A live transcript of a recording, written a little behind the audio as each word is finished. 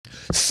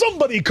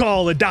Somebody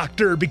call a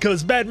doctor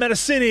because bad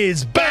medicine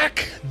is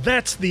back.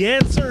 That's the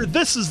answer.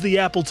 This is the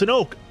Appleton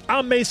Oak.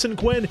 I'm Mason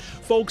Quinn.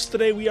 Folks,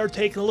 today we are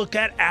taking a look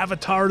at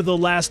Avatar the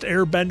Last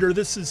Airbender.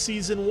 This is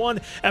Season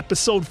 1,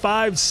 Episode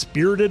 5,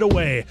 Spirited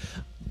Away.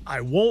 I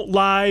won't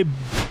lie,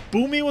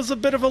 Boomy was a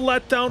bit of a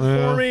letdown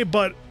for me,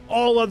 but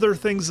all other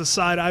things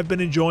aside, I've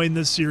been enjoying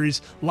this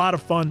series. A lot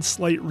of fun,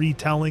 slight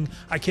retelling.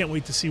 I can't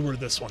wait to see where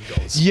this one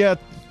goes. Yeah,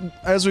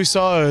 as we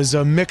saw, is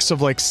a mix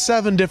of like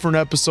 7 different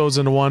episodes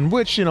into one,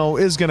 which, you know,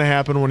 is going to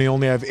happen when you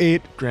only have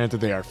 8.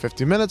 Granted, they are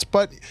 50 minutes,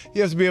 but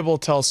you have to be able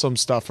to tell some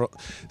stuff,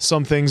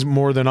 some things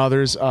more than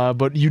others.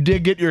 But you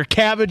did get your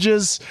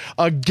cabbages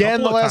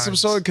again the last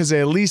episode because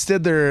they at least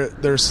did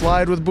their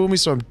slide with Boomy,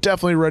 so I'm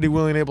definitely ready,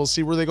 willing, and able to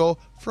see where they go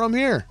from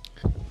here.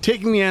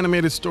 Taking the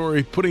animated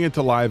story, putting it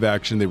to live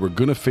action, they were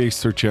going to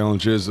face their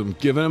challenges. I'm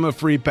giving them a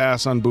free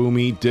pass on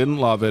Boomy. Didn't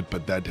love it,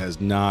 but that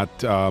has not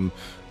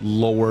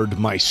lowered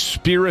my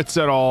spirits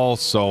at all,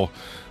 so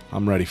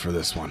I'm ready for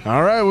this one.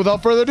 All right,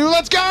 without further ado,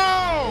 let's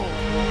go!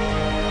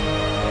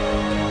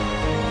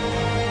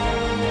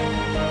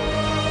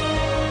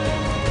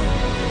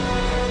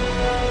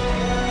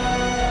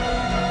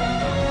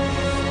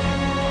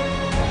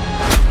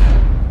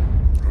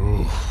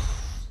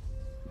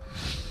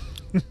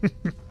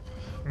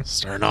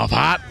 Starting off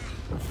hot.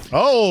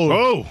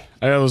 Oh,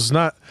 I was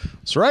not.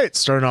 That's right.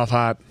 Starting off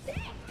hot.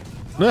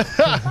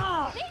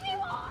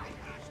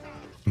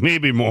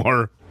 Maybe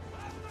more.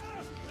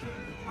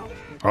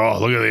 Oh,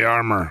 look at the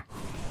armor.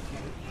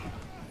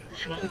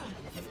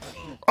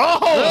 Oh,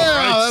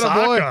 yeah, that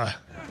a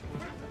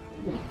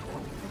boy.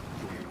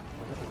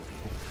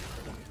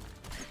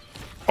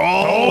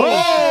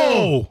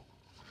 Oh,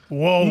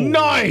 Whoa.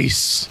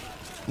 nice.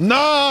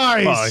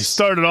 Nice. Oh, he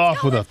started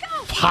off with a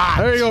pot.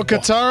 There you go,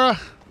 Katara.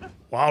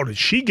 Wow, did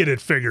she get it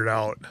figured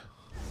out?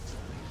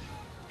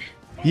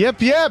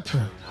 Yep.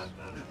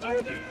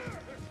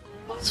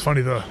 It's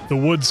funny, the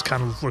woods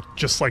kind of look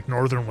just like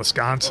northern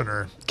Wisconsin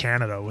or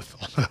Canada with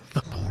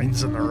the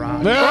pines and the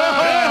rocks. There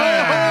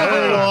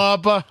you go,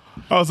 Appa.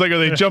 I was like, are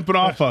they jumping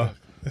off a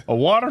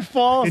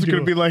waterfall? Is it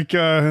going to be like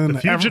The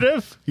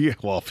Fugitive? Yeah,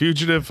 well,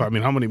 Fugitive. I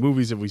mean, how many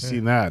movies have we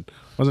seen that?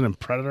 Wasn't it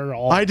Predator?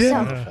 I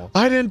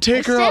didn't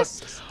take her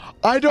out.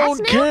 I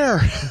don't care.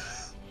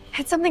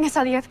 It's something I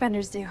saw the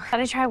Earthbenders do. Thought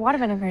I'd try a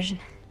waterbender version.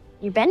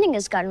 Your bending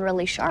has gotten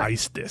really sharp.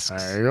 Ice discs.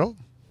 There you go.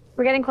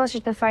 We're getting closer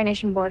to the Fire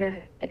Nation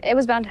border. It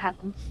was bound to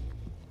happen.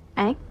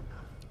 Aang?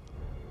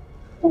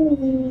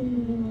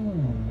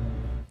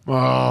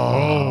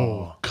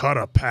 Oh, cut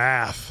a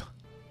path.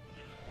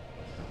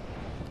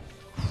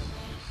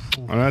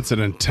 Well, that's an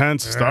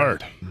intense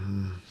start.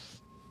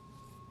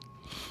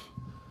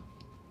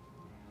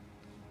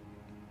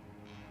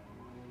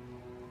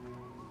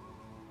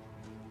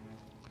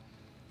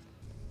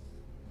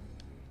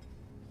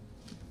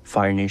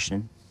 Fire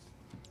Nation.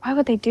 Why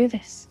would they do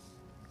this?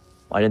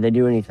 Why did they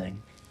do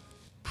anything?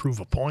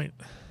 Prove a point.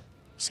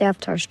 It's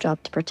Avatar's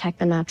job to protect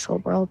the natural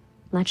world.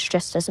 And that's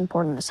just as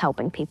important as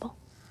helping people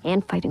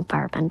and fighting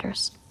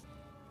firebenders.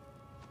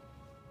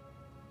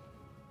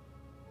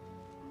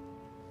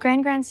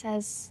 Gran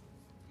says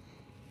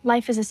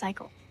life is a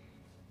cycle.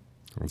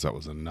 That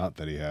was a nut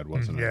that he had,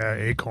 wasn't it? Yeah,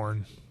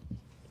 acorn.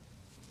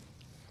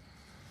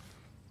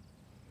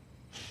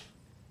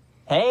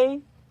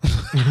 Hey!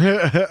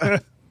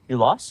 You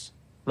lost?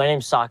 My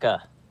name's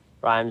Sokka.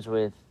 Rhymes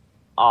with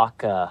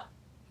Aka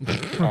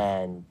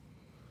and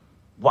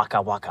Waka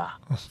Waka.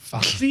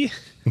 Foxy?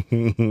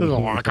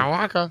 Waka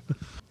waka.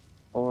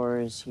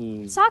 Or is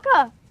he...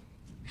 Sokka!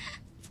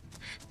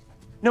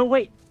 No,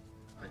 wait.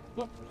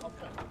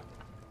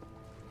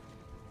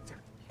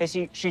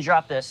 Hey, she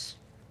dropped this.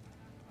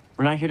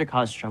 We're not here to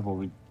cause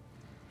trouble.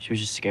 She was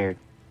just scared.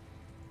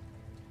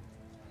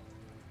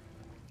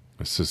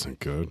 This isn't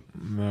good.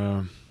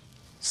 No.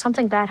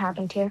 Something bad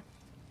happened here.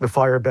 The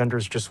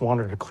firebenders just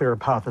wanted to clear a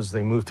path as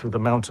they moved through the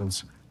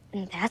mountains.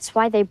 And that's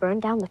why they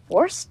burned down the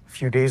forest? A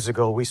few days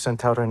ago, we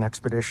sent out an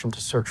expedition to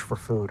search for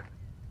food.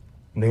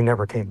 And they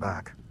never came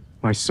back.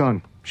 My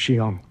son,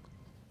 Xiang,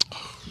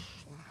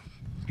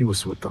 he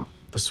was with them,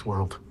 this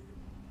world.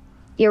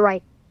 You're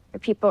right. The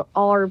people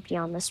are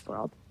beyond this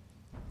world.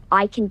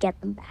 I can get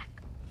them back.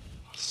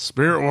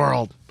 Spirit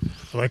world.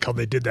 I like how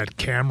they did that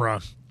camera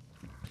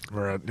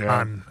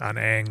on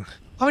Aang.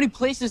 How many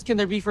places can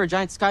there be for a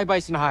giant sky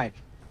bison to hide?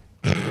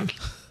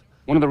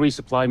 One of the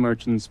resupply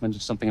merchants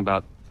mentioned something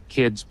about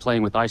kids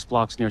playing with ice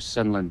blocks near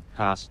Senlin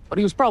Pass, but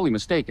he was probably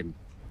mistaken.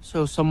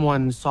 So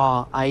someone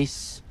saw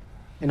ice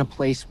in a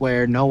place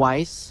where no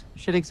ice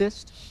should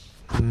exist?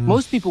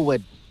 Most people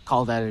would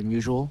call that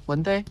unusual,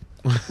 wouldn't they,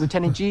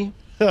 Lieutenant G?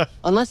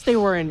 Unless they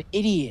were an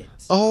idiot.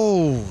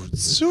 Oh,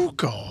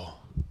 Zuko.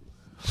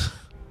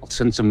 I'll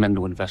send some men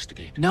to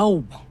investigate.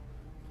 No,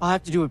 I'll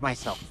have to do it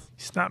myself.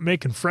 He's not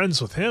making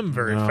friends with him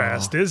very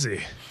fast, is he?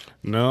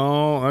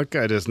 No, that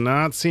guy does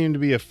not seem to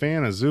be a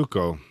fan of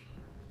Zuko.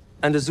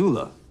 And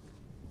Azula.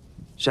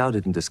 Zhao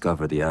didn't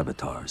discover the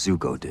Avatar,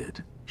 Zuko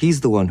did. He's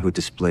the one who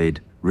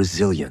displayed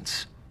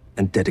resilience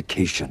and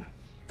dedication.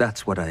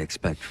 That's what I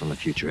expect from a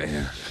future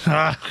heir.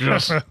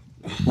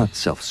 not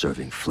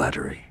self-serving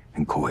flattery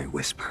and coy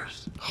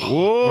whispers.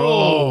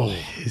 Whoa!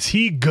 Is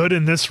he good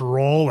in this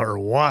role or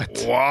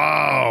what?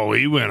 Wow,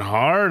 he went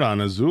hard on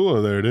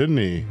Azula there, didn't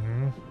he?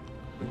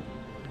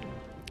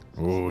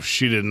 Oh,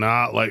 she did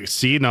not like.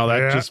 See, now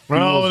that just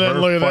fuels then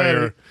her look at fire.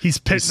 that. He's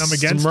pitting them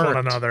against one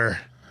smirked. another.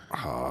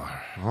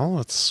 Well,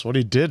 that's what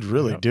he did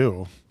really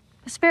do.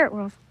 The spirit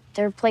world.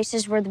 There are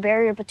places where the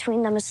barrier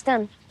between them is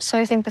thin. So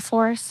you think the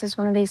forest is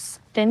one of these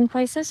thin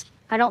places?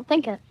 I don't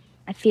think it.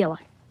 I feel it.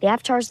 The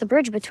Avatar is the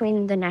bridge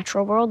between the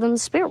natural world and the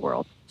spirit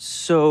world.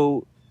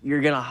 So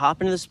you're gonna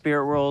hop into the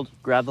spirit world,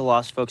 grab the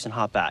lost folks, and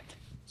hop back.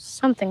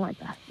 Something like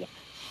that, yeah.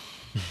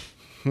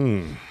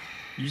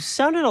 You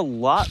sounded a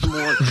lot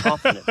more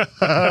confident.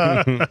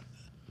 I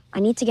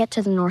need to get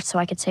to the north so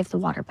I could save the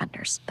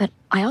waterbenders. But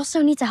I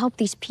also need to help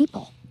these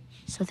people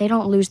so they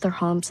don't lose their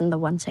homes and the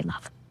ones they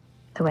love,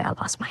 the way I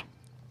lost mine.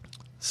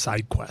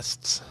 Side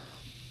quests.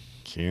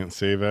 Can't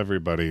save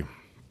everybody.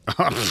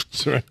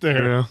 It's right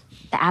there. Yeah.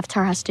 The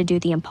Avatar has to do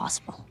the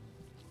impossible.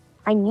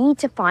 I need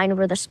to find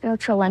where the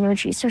spiritual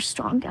energies are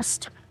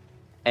strongest.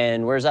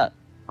 And where's that?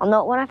 I'll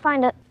know it when I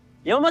find it.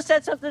 You almost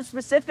said something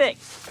specific.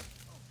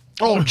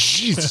 Oh,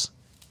 jeez.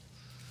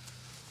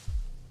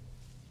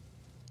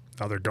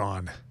 Now they're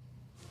gone.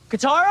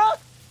 Katara?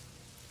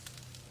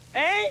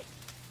 Hey?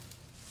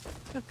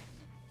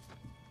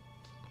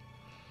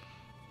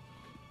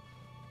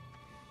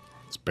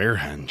 It's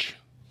Bearhenge.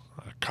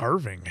 A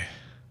carving.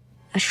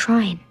 A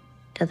shrine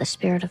to the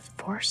spirit of the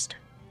forest.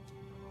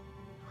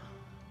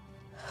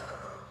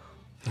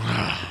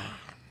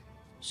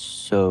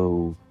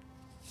 So,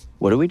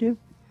 what do we do?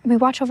 We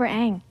watch over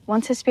Aang.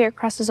 Once his spirit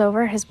crosses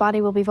over, his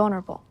body will be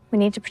vulnerable. We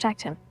need to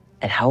protect him.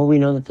 And how will we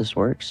know that this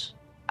works?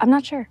 I'm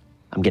not sure.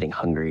 I'm getting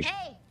hungry.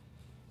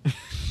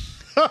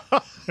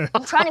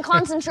 I'm trying to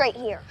concentrate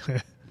here.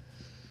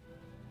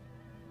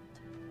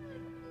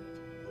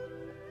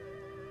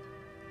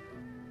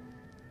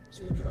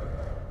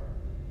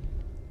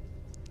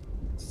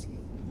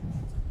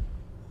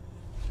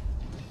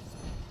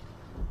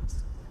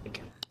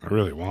 I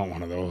really want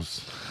one of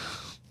those.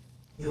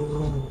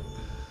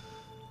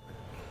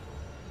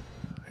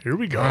 Here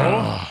we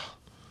go.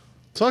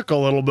 Took a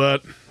little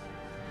bit.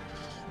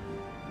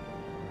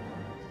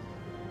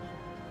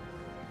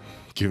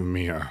 Giving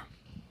me a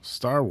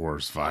Star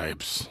Wars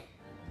vibes.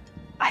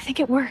 I think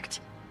it worked.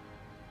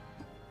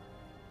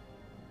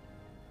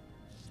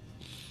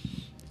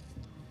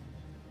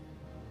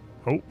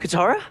 Oh,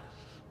 Katara?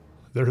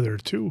 they're there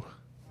too.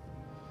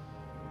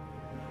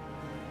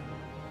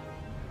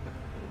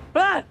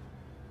 Ah!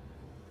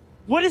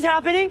 What is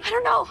happening? I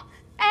don't know.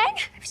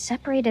 Aang? I've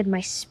separated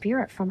my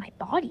spirit from my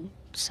body.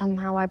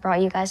 Somehow I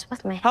brought you guys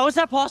with me. How is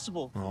that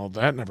possible? Oh,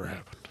 that never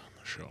happened on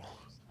the show.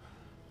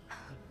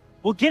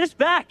 Well, get us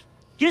back.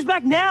 Get us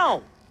back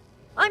now.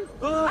 I'm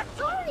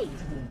sorry.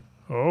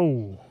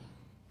 Oh.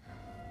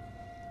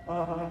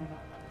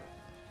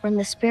 We're in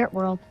the spirit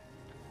world.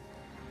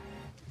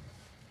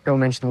 Don't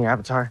mention the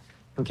Avatar.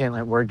 We can't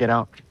let word get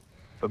out.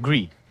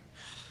 Agreed.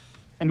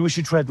 And we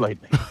should tread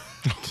lightly.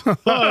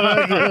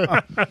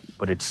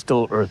 But it's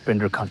still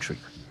Earthbender country.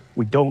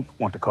 We don't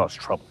want to cause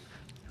trouble.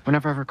 We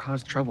never ever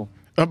caused trouble.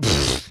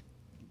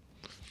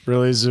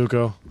 Really,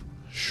 Zuko?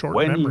 Short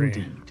When memory.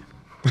 indeed.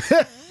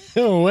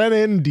 When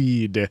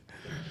indeed.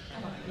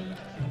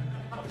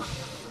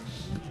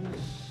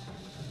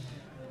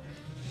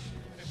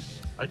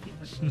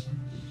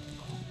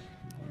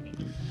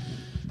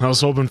 I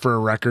was hoping for a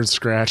record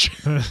scratch.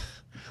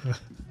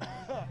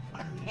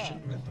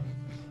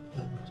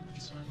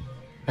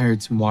 I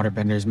heard some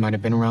waterbenders might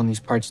have been around these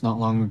parts not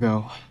long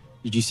ago.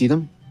 Did you see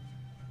them?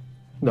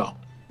 No,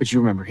 But you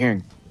remember hearing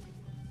them.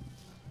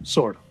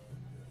 sort of.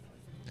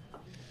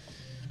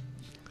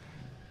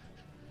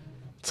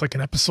 It's like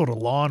an episode of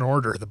Law and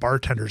Order. The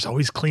bartender's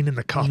always cleaning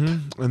the cup.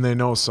 And they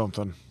know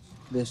something.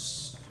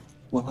 This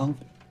will help.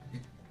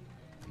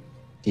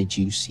 Did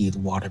you see the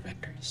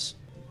waterbenders?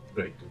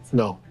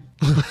 No.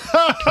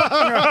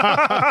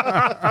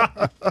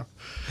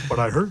 But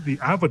I heard the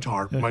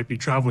Avatar might be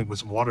traveling with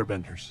some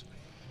waterbenders.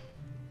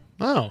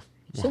 Oh.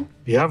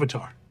 The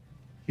Avatar.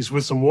 He's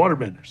with some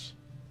waterbenders.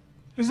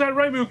 Is that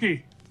right,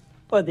 Mookie?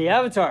 But the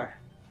Avatar.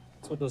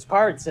 That's what those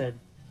pirates said.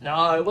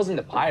 No, it wasn't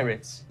the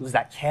pirates. It was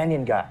that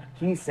canyon guy.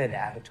 He said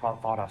Avatar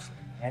fought off some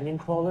canyon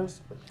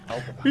crawlers. But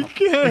help him out.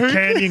 The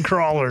Canyon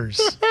Crawlers.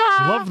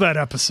 Love that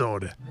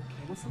episode.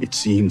 It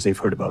seems they've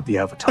heard about the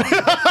Avatar.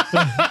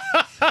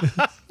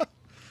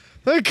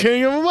 The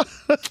king of them.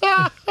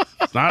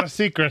 It's not a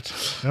secret.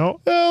 No.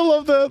 I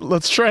love that.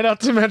 Let's try not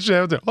to mention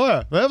Avatar. Oh,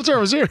 yeah. The Avatar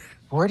was here.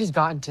 Word has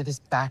gotten to this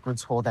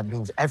backwards hole that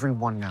means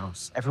everyone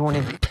knows. Everyone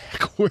in.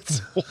 Backwards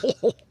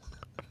hole.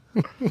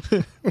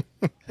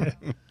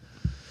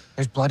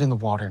 There's blood in the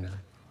water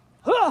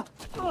now.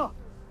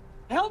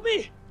 Help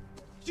me!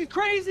 She's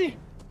crazy!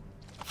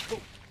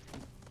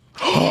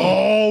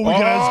 Oh, we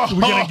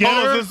gonna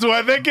get her. This is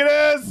what I think it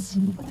is.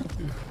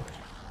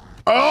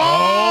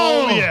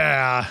 Oh,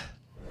 yeah.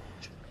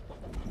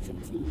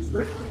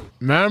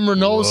 Remember,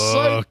 no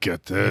sight. Look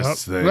at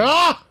this thing.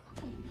 Ah!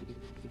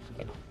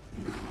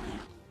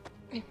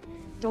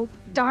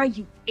 Don't die,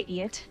 you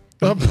idiot.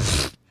 I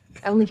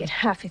only get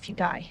half if you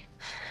die.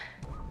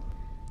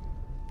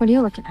 What are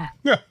you looking at?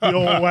 The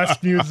old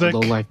West music.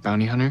 Low-life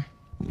bounty hunter.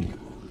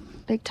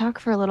 Big talk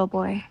for a little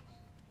boy.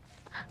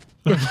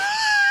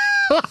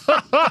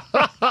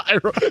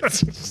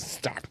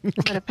 Stop.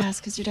 Let it pass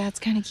because your dad's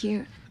kind of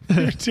cute.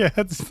 Your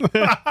dad's.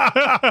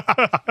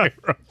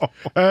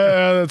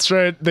 That's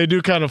right. They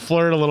do kind of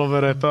flirt a little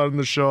bit, I thought, in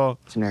the show.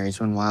 Scenarios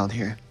run wild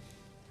here.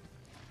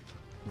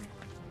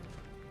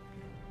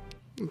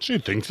 She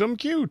thinks I'm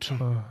cute.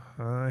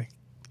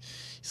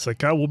 He's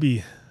like, I will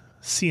be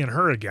seeing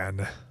her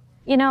again.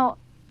 You know,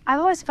 I've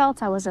always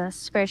felt I was a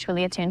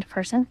spiritually attuned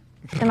person.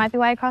 That might be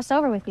why I crossed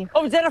over with you.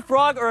 Oh, is that a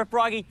frog or a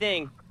froggy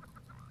thing?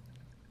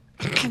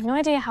 I have no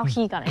idea how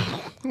he got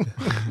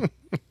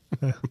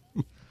it.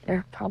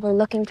 They're probably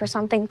looking for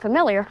something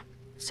familiar,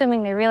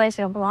 assuming they realize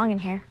they don't belong in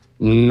here.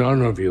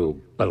 None of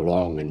you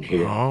belong in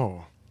here.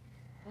 Oh.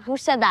 Who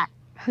said that?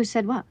 Who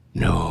said what?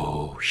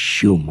 No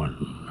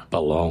human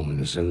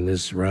belongs in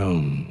this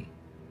realm.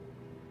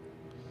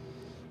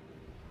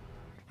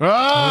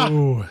 Ah!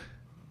 Oh.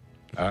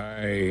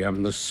 I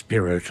am the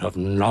spirit of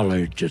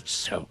knowledge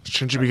itself.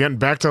 Shouldn't you be getting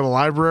back to the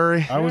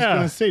library? I was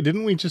gonna say,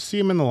 didn't we just see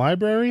him in the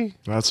library?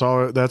 That's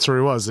all. That's where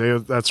he was.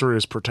 That's where he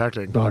was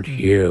protecting. Not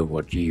hear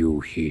what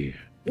you hear.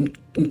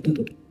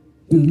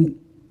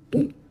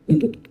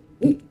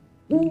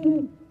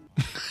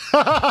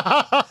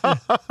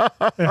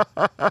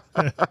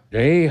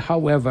 They,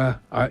 however,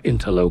 are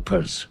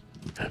interlopers,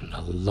 and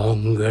the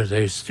longer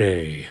they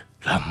stay,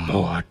 the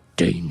more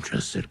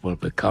dangerous it will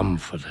become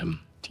for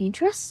them.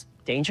 Dangerous?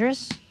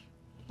 Dangerous?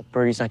 The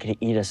birdie's not going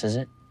to eat us, is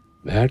it?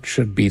 That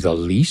should be the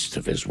least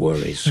of his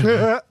worries.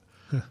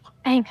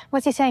 Aang,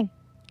 what's he saying?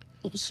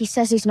 He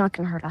says he's not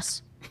gonna hurt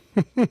us.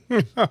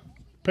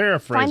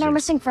 Paraphrasing. Find our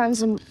missing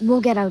friends and we'll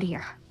get out of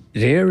here.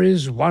 There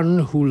is one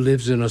who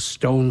lives in a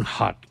stone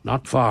hut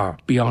not far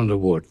beyond the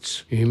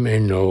woods. He may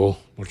know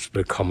what's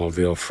become of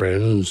your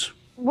friends.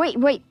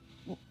 Wait.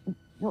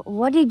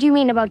 What did you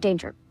mean about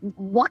danger?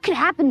 What could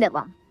happen to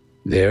them?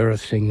 There are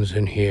things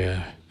in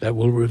here that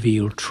will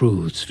reveal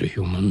truths to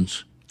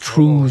humans.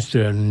 Truths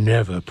they're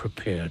never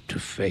prepared to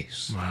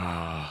face.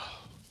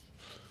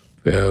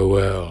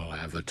 Farewell,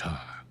 Avatar.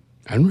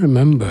 And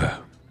remember,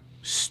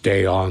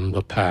 stay on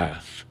the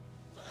path.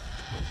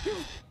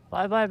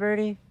 Bye-bye,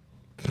 birdie.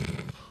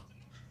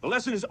 The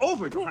lesson is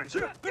over,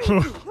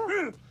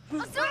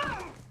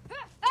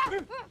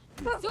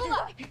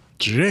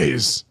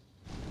 Jeez.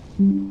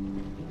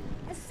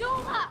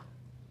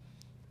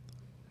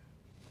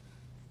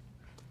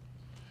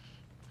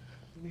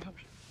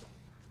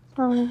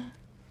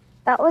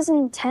 That was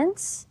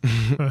intense.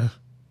 Could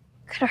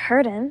have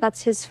hurt him.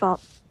 That's his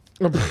fault.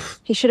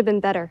 He should have been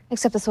better.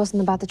 Except this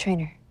wasn't about the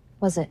trainer,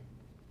 was it?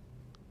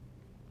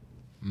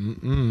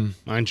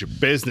 Mind your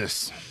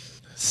business.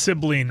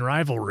 Sibling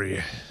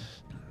rivalry.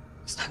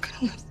 He's not gonna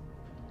lose.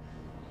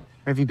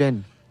 Where have you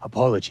been?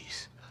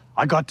 Apologies.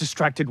 I got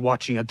distracted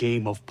watching a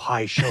game of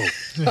pie show.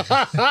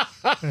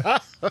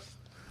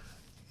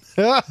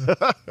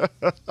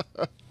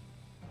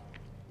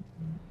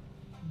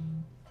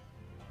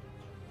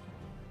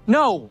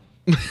 No!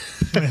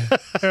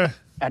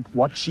 At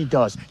what she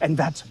does, and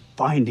that's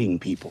finding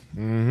people.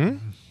 Her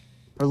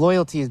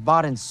loyalty is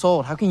bought and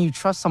sold. How can you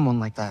trust someone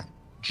like that?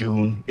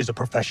 June is a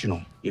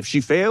professional. If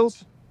she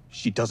fails,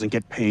 she doesn't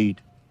get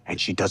paid,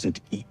 and she doesn't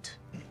eat.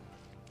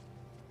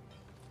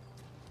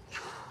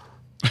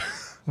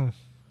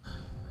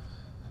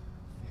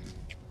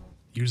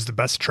 Use the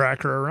best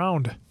tracker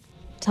around.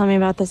 Tell me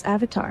about this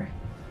Avatar.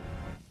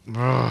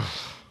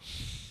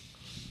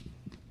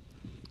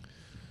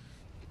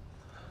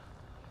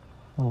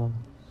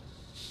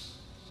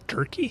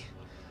 Turkey?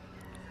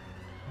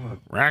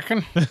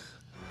 Racking?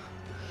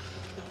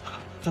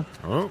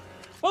 Oh.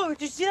 Oh,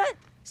 did you see that?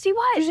 See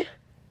what?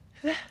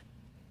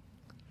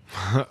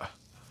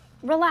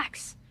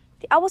 Relax.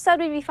 The owl said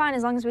we'd be fine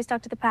as long as we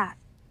stuck to the path.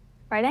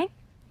 Right, Aang?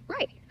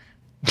 Right.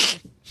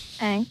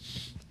 Aang,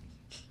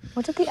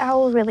 what did the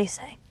owl really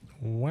say?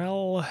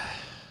 Well,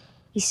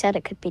 He said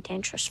it could be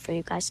dangerous for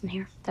you guys in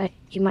here. That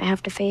you might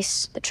have to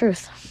face the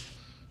truth.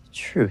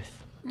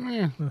 Truth.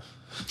 Yeah,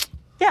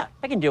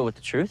 I can deal with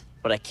the truth,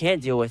 but I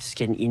can't deal with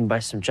getting eaten by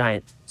some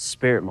giant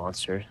spirit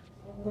monster.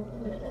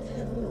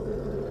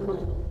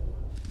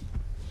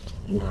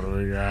 What do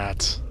we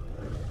got?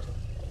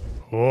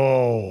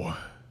 whoa.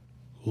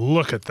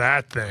 Look at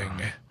that thing.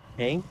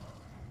 Aang,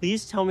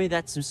 please tell me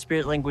that's some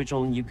spirit language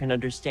only you can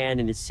understand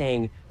and it's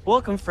saying,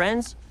 "Welcome,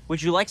 friends.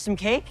 Would you like some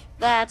cake?"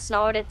 That's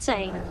not what it's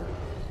saying.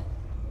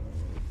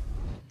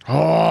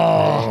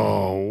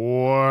 Oh,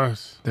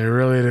 what? They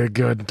really did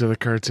good to the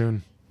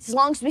cartoon. As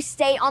long as we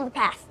stay on the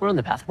path. We're on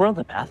the path. We're on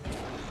the path.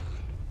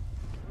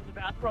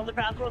 We're on the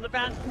path. We're on the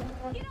path.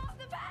 Get off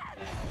the path!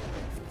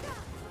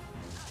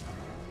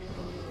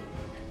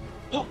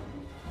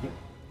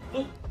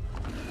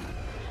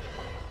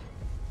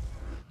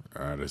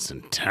 That is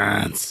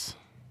intense.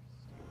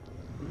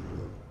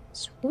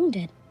 He's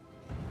wounded.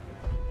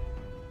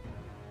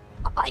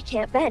 I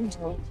can't bend.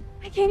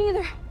 I can't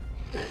either.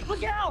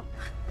 Look out!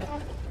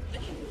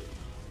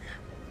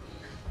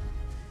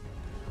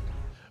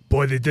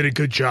 Boy, they did a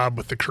good job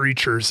with the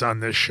creatures on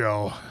this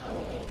show.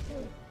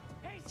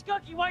 Hey,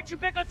 Skunky, why'd you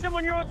pick on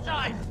someone your own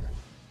size?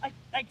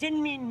 I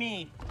didn't mean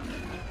me.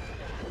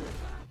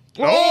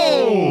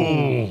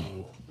 Oh!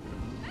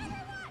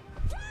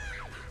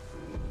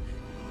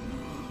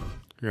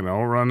 You gonna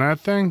outrun that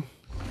thing?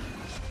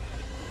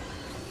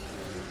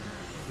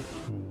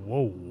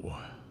 Whoa.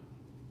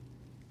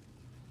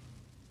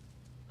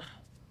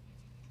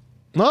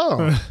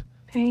 No.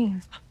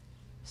 Pain.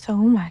 So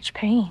much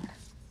pain.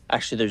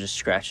 Actually, they're just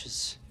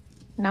scratches.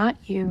 Not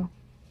you.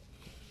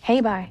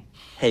 Hey, bye.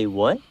 Hey,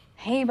 what?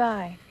 Hey,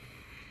 bye.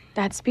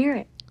 That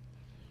spirit.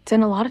 It's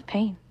in a lot of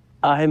pain.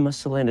 I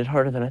must have landed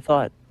harder than I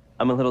thought.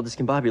 I'm a little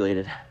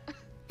discombobulated.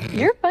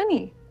 You're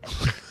funny.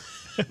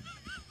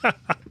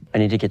 I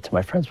need to get to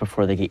my friends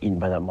before they get eaten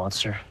by that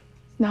monster.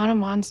 Not a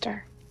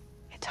monster.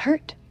 It's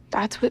hurt.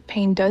 That's what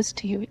pain does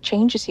to you. It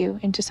changes you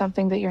into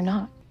something that you're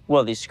not.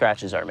 Well, these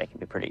scratches are making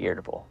me pretty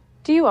irritable.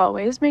 Do you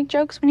always make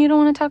jokes when you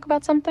don't want to talk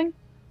about something?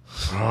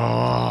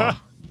 Oh.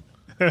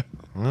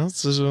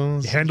 That's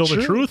You handle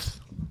the truth?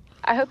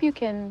 I hope you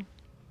can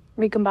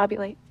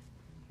recombobulate.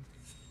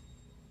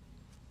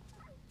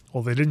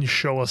 Well, they didn't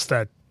show us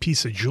that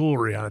piece of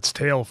jewelry on its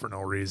tail for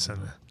no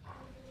reason.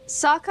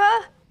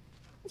 Sokka?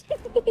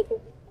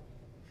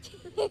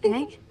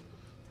 Aang?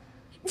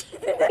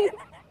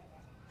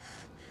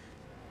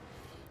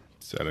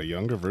 Is that a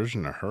younger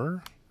version of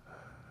her?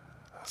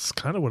 That's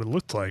kind of what it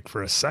looked like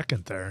for a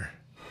second there.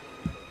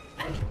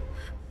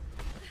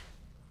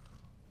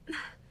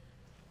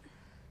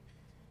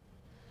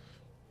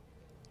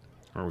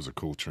 That was a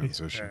cool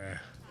transition.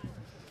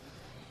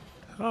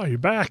 Oh, you're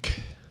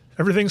back.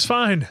 Everything's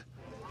fine.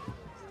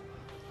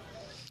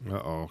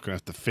 Uh-oh, gonna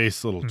have to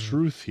face a little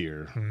truth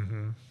here.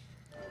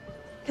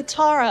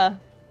 Katara,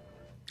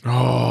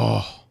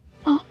 Oh.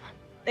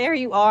 there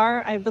you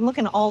are. I've been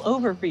looking all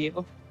over for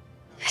you.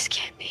 This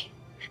can't be.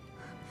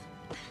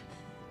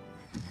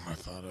 I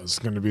thought it was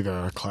going to be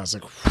the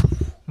classic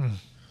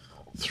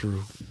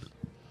through.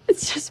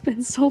 It's just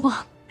been so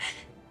long.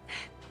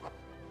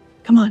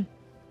 Come on.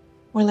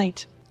 We're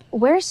late.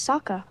 Where's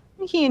Sokka?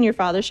 He and your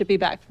father should be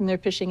back from their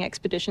fishing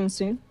expedition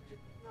soon.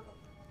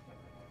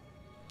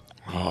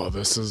 Oh,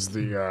 this is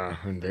the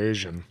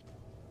invasion.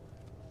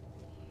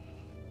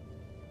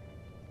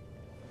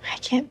 I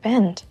can't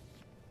bend.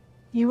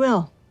 You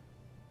will.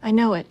 I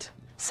know it.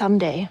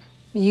 Someday,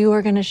 you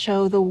are going to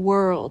show the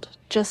world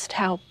just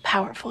how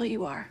powerful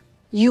you are.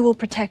 You will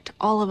protect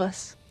all of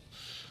us.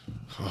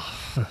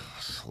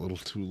 It's a little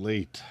too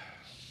late.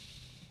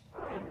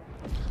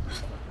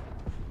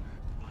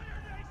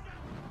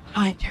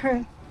 Find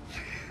her.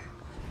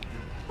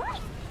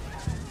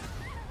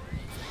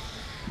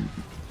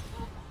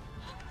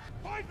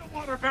 Find the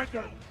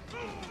waterbender!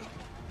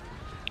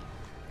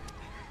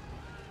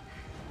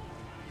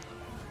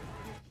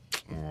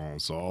 Oh,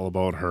 it's all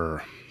about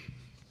her.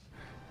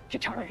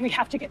 Katara, we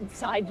have to get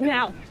inside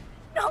now.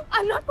 No,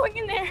 I'm not going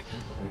in there.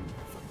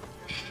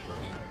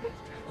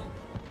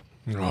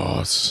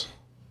 Oh, it's...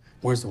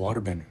 Where's the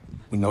waterbender?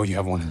 We know you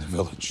have one in the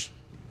village.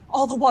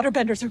 All the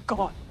waterbenders are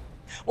gone.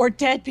 Or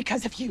dead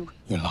because of you.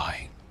 You're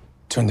lying.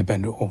 Turn the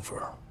bender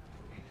over.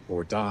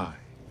 Or die.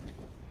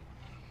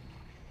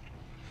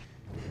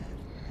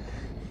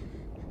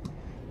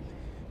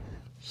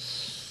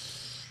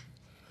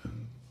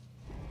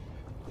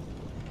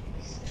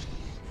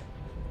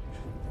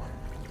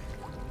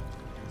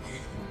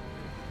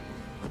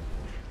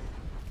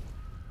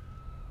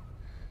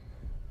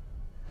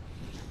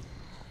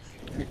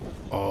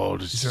 Oh,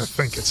 He's gonna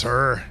think it's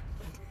her.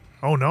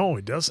 Oh no,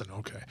 he doesn't.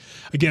 Okay.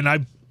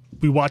 Again,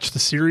 we watched the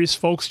series,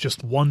 folks,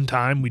 just one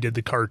time. We did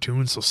the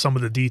cartoon, so some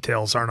of the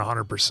details aren't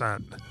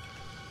 100%.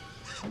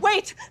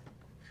 Wait!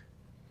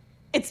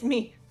 It's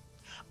me.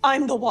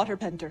 I'm the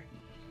waterbender.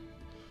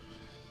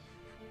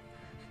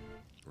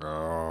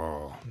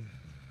 Oh.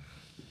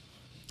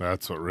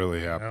 That's what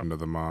really happened to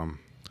the mom.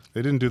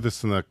 They didn't do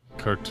this in the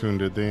cartoon,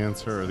 did they,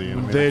 Answer? Or the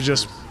animated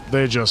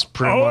They just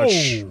pretty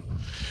much...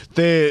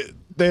 They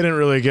didn't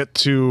really get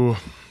too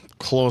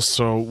close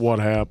to what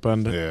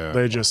happened. Yeah.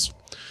 They just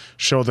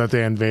showed that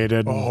they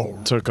invaded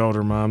and took out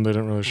her mom. They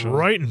didn't really show.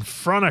 Right in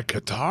front of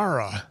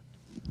Katara.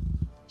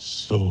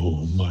 So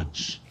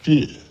much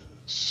fear,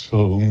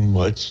 so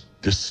much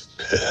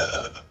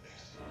despair.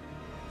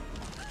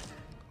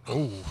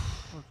 Oh,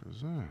 what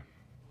is that?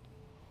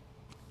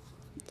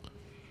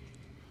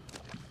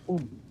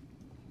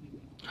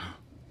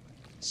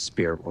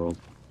 Spirit world.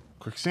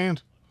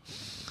 Quicksand?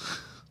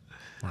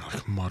 More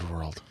like mud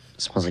world.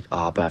 It smells like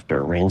op after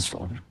a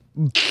rainstorm.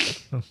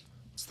 It's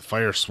the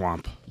fire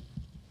swamp.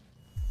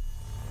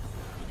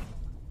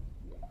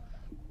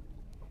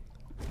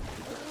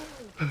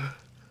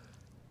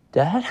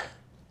 Dad?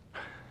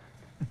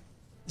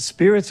 The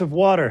spirits of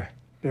water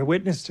bear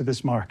witness to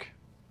this mark.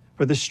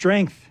 For the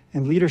strength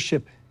and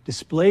leadership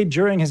displayed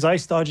during his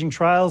ice-dodging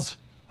trials,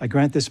 I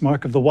grant this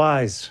mark of the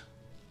wise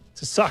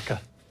to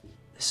Sokka.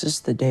 This is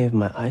the day of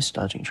my ice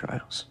dodging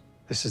trials.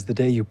 This is the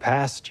day you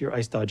passed your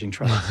ice dodging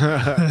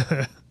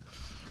trials.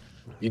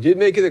 You did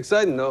make it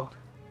exciting, though.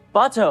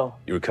 Bato,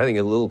 You were cutting it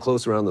a little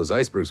close around those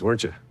icebergs,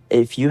 weren't you?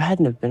 if you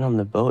hadn't have been on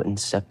the boat and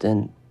stepped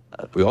in,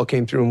 We all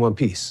came through in one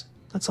piece.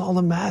 That's all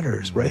that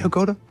matters, right,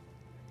 Hakoda?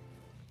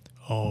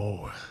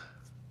 Oh.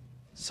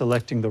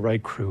 Selecting the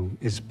right crew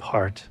is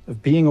part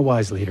of being a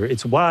wise leader.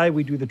 It's why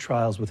we do the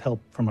trials with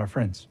help from our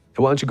friends.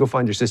 Why don't you go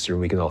find your sister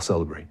and we can all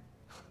celebrate?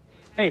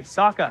 Hey,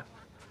 Sokka,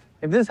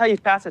 if this is how you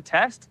pass a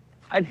test,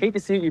 I'd hate to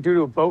see what you do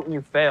to a boat when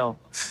you fail.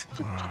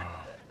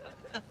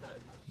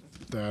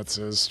 That's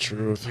his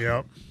truth.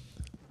 Yep.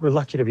 We're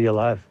lucky to be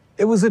alive.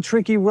 It was a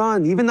tricky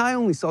run. Even I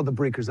only saw the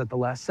breakers at the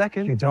last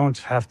second. You don't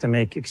have to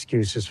make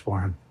excuses for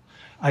him.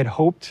 I'd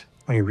hoped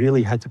when he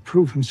really had to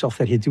prove himself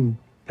that he'd do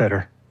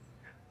better.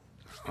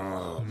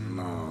 Oh,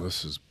 no,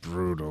 this is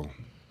brutal.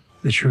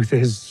 The truth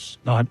is,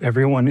 not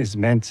everyone is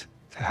meant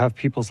to have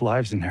people's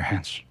lives in their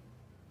hands.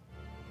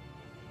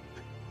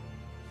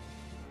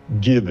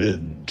 Give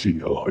in to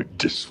your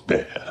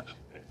despair.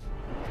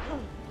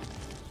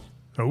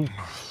 Oh,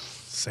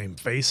 same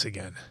face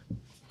again.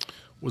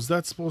 Was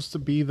that supposed to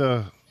be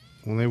the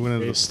when they went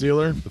into Face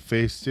stealer? The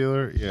face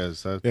stealer? Yeah,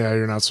 is that? Yeah,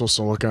 you're not supposed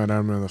to look at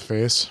him in the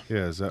face.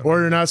 Yeah, is that?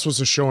 Or you're not supposed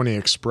to show any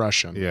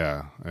expression.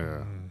 Yeah,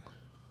 yeah.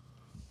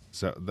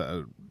 Is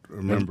that?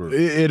 Remember?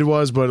 It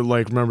was, but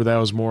like, remember that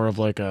was more of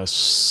like a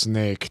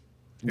snake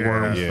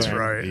worm Yeah, that's thing.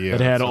 right. Yeah,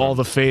 it had that's all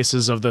the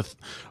faces of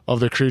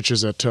the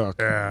creatures it took.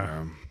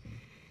 Yeah.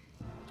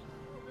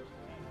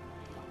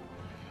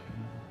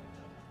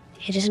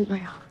 It isn't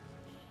real.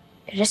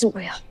 It isn't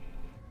real.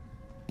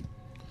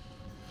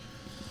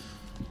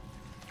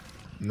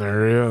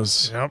 There he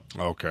is. Yep.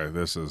 Okay,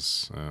 this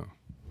is.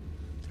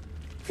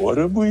 What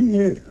have we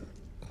here?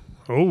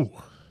 Oh.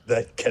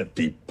 That can't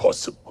be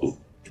possible.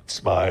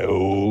 It's my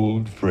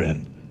old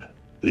friend,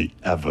 the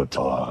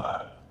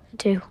Avatar.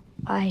 Do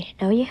I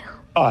know you?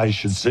 I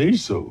should say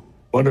so.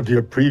 One of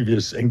your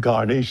previous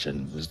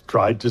incarnations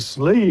tried to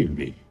slay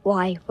me.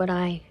 Why would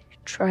I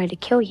try to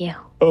kill you?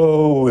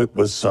 Oh, it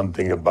was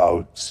something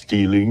about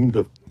stealing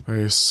the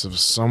face of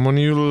someone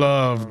you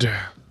loved.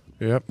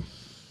 Yep.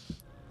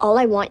 All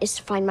I want is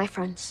to find my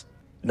friends.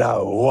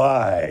 Now,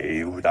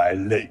 why would I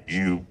let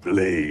you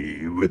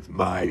play with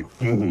my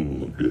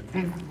food?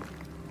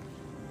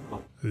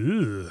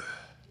 Ugh.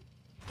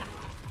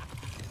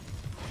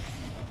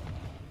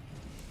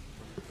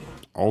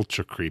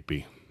 Ultra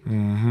creepy.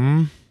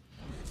 Mm-hmm.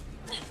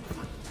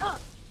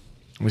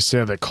 We still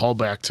have that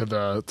callback to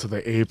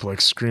the ape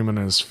like screaming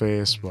in his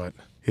face, but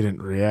he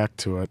didn't react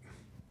to it.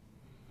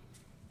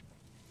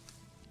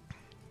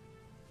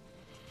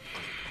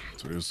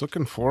 That's what he was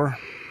looking for.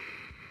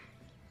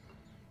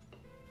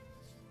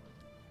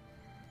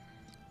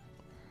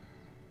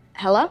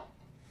 Hello?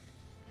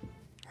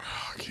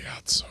 Oh,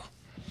 Gyatso.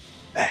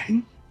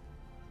 Aang,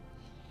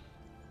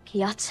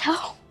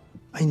 Gyatso?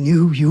 I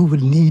knew you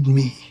would need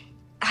me.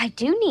 I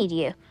do need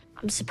you.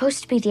 I'm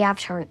supposed to be the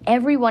Avatar, and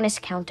everyone is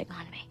counting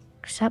on me.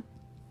 Except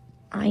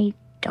I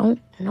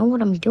don't know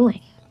what I'm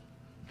doing.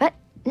 But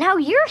now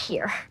you're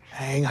here.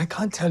 Aang, I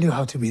can't tell you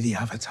how to be the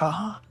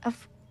Avatar.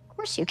 Of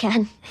course you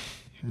can.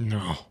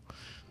 No.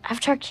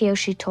 Avatar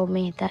Kyoshi told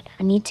me that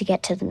I need to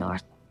get to the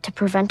north to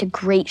prevent a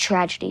great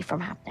tragedy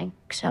from happening.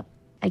 Except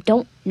I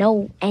don't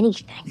know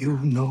anything. You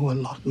know a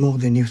lot more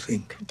than you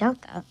think. I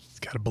doubt that. He's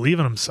got to believe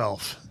in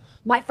himself.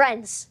 My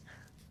friends,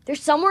 they're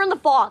somewhere in the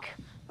fog.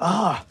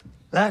 Ah,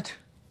 that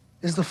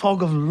is the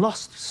fog of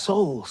lost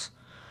souls.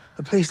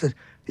 A place that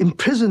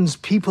imprisons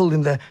people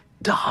in their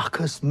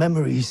darkest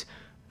memories.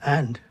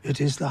 And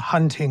it is the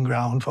hunting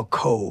ground for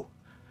Ko.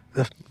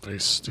 The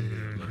face.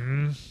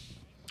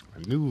 I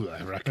knew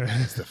I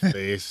recognized the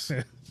face.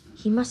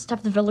 He must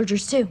have the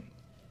villagers too.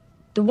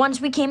 The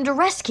ones we came to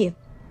rescue.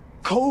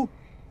 Ko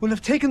will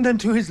have taken them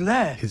to his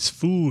lair. His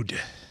food.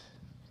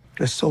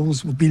 Their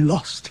souls will be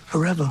lost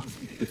forever.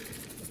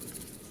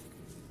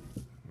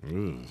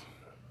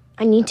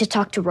 I need to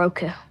talk to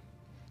Roku.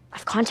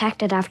 I've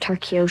contacted Avatar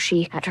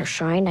Kyoshi at her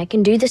shrine. I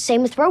can do the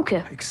same with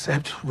Roku.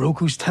 Except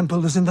Roku's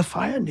temple is in the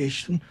Fire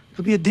Nation.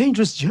 It'll be a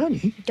dangerous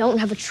journey. Don't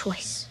have a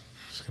choice.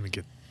 Just gonna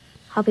get.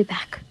 I'll be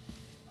back.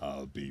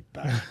 I'll be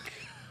back.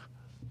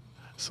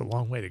 It's a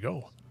long way to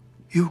go.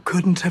 You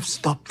couldn't have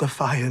stopped the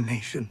Fire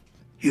Nation.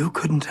 You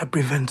couldn't have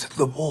prevented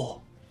the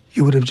war.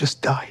 You would have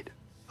just died,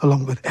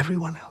 along with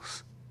everyone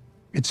else.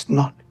 It's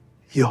not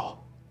your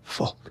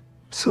fault.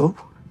 So,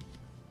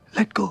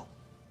 let go.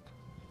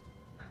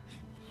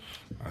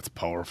 That's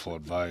powerful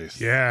advice.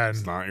 Yeah.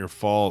 It's not your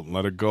fault.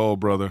 Let it go,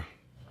 brother.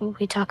 Will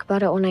we talk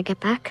about it when I get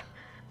back?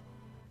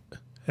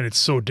 And it's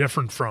so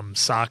different from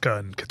Sokka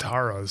and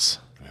Katara's.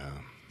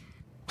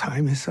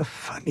 Time is a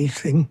funny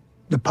thing.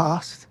 The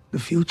past, the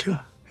future,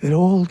 it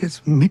all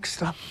gets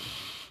mixed up.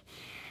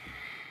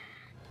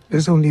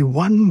 There's only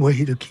one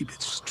way to keep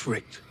it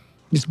straight.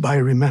 It's by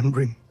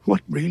remembering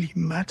what really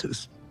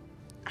matters.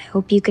 I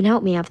hope you can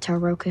help me, Avatar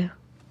Roku.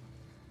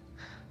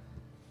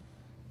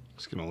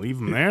 Just gonna leave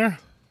him there?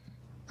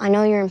 I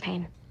know you're in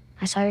pain.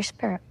 I saw your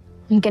spirit.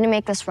 I'm gonna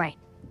make this right.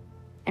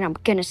 And I'm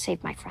gonna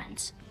save my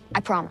friends. I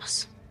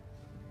promise.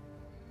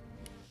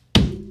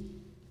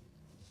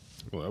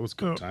 Well, that was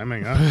good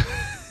timing, huh?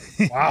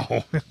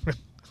 Wow.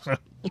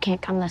 You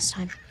can't come this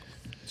time.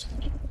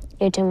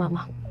 You too,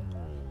 Mama.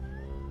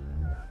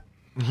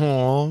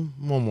 Oh,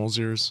 Momo's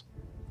ears.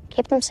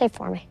 Keep them safe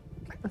for me,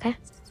 okay?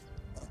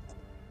 I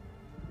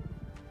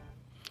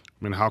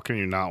mean, how can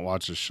you not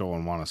watch a show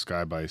and want a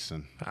sky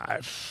bison?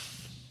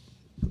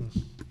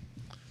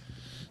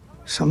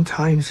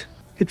 Sometimes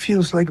it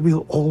feels like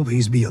we'll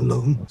always be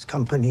alone. His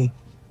company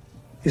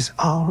is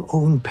our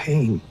own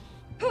pain.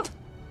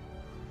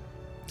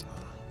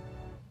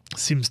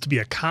 Seems to be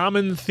a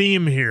common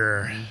theme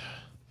here.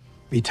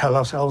 We tell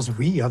ourselves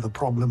we are the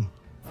problem.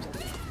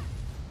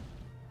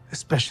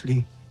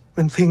 Especially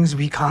when things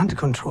we can't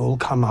control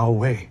come our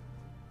way.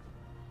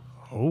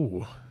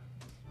 Oh.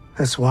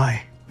 That's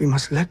why we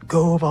must let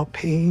go of our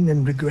pain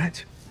and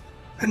regret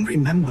and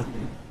remember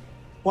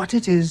what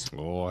it is.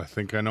 Oh, I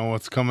think I know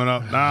what's coming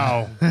up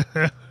now.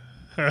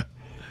 The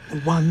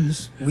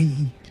ones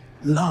we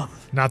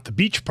love. Not the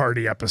beach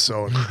party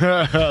episode.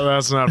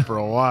 That's not for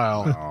a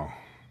while. No.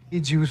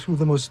 Leads you through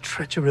the most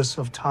treacherous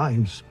of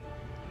times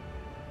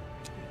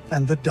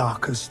and the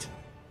darkest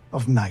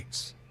of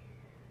nights.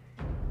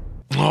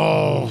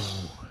 Oh.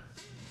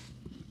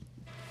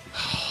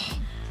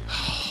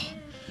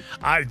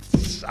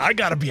 I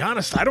gotta be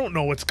honest, I don't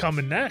know what's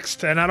coming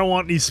next, and I don't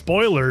want any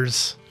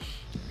spoilers.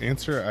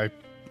 Answer,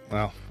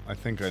 I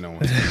think I know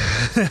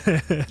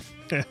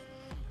what.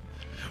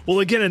 Well,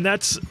 again, and I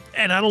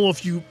don't know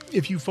if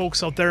you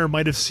folks out there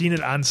might have seen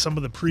it on some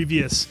of the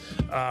previous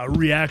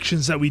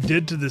reactions that we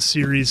did to this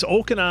series.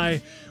 Oak and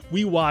I,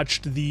 we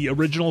watched the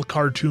original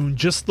cartoon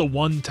just the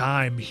one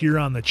time here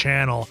on the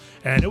channel,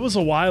 and it was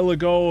a while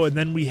ago, and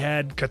then we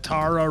had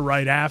Katara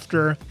right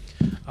after.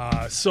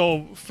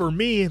 So for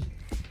me,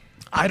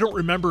 I don't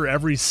remember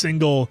every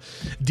single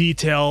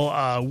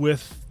detail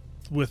with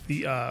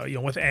the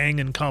with Aang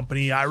and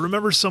company. I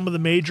remember some of the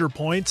major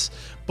points,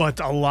 but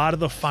a lot of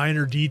the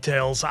finer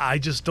details I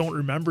just don't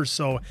remember.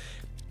 So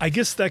I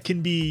guess that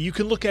can be, you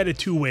can look at it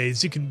two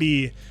ways. You can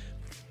be,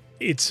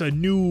 it's a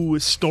new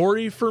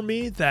story for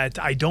me that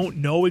I don't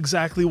know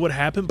exactly what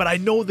happened, but I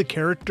know the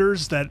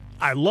characters that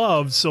I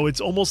love, so it's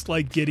almost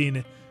like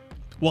getting,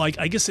 well,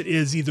 I guess it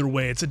is either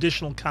way. It's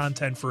additional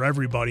content for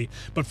everybody,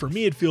 but for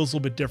me it feels a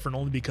little bit different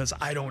only because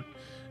I don't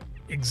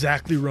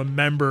exactly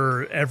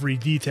remember every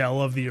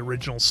detail of the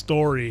original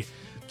story.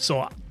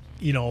 So,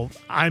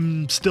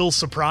 I'm still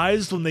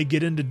surprised when they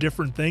get into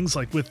different things,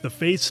 like with the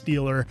face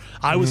stealer.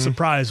 I was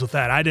surprised with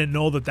that. I didn't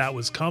know that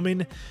was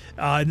coming.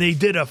 And they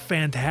did a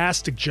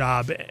fantastic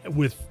job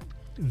with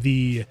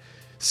the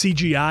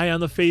CGI on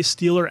the face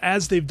stealer,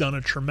 as they've done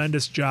a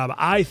tremendous job,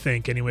 I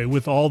think, anyway,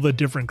 with all the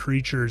different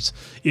creatures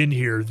in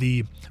here.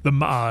 The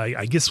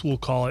I guess we'll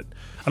call it,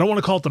 I don't want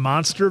to call it the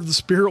monster of the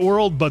spirit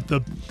world, but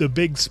the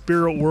big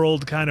spirit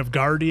world kind of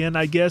guardian,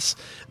 I guess.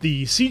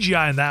 The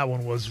CGI in that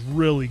one was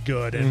really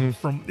good, and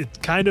from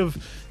it kind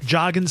of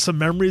jogging some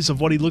memories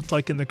of what he looked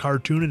like in the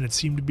cartoon, and it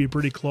seemed to be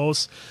pretty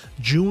close.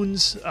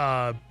 June's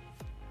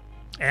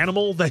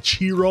animal that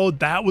she rode,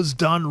 that was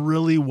done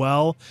really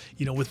well,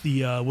 with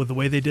the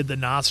way they did the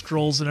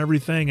nostrils and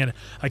everything, and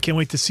I can't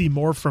wait to see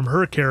more from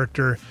her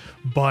character.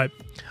 But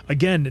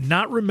again,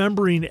 not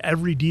remembering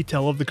every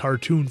detail of the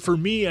cartoon, for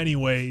me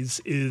anyways,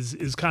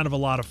 is kind of a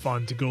lot of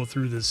fun to go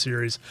through this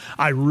series.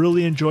 I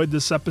really enjoyed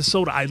this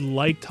episode. I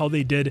liked how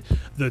they did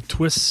the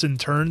twists and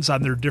turns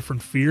on their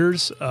different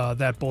fears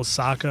that both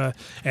Sokka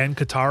and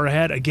Katara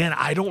had. Again,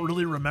 I don't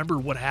really remember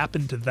what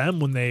happened to them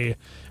when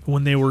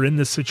they were in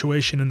this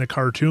situation in the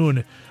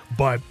cartoon,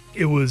 but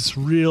it was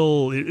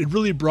real. It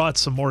really brought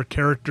some more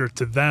character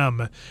to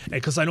them,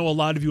 because I know a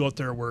lot of you out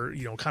there were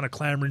kind of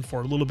clamoring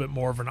for a little bit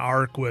more of an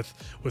arc with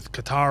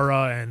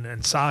Katara and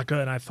Sokka,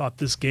 and I thought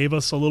this gave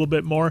us a little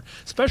bit more,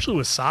 especially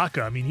with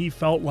Sokka. I mean, he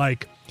felt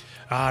like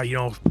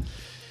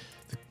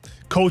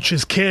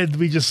coach's kid.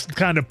 We just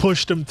kind of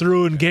pushed him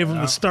through and gave him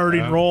the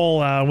starting role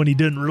when he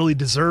didn't really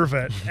deserve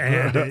it,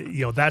 and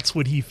that's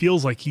what he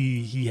feels like.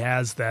 He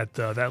has that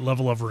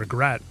level of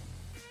regret.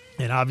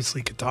 And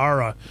obviously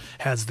Katara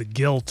has the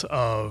guilt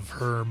of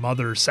her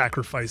mother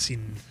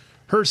sacrificing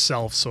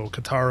herself so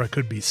Katara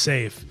could be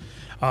safe.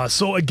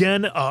 So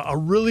again, a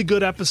really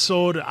good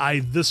episode.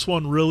 This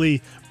one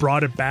really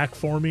brought it back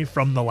for me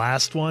from the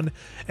last one,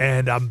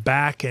 and I'm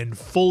back and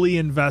fully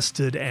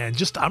invested, and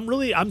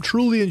I'm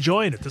truly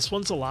enjoying it. This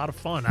one's a lot of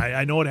fun.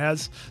 I know it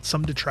has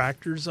some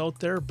detractors out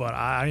there, but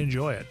I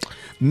enjoy it.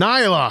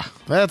 Nyla,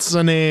 that's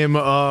the name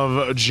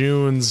of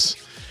June's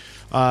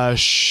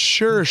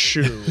sure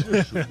shoe,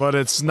 but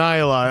it's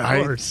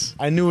Nyla.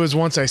 I knew it was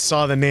once I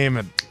saw the name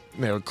and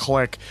it would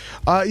click.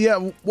 Yeah,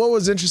 what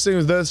was interesting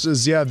with this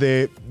is,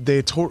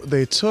 they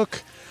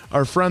took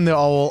our friend the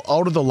owl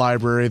out of the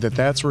library.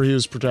 That's where he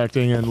was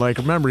protecting, and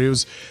remember, he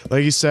was,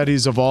 like he said,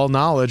 he's of all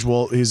knowledge.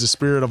 Well, he's a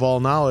spirit of all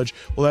knowledge.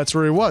 Well, that's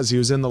where he was. He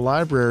was in the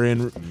library,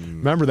 and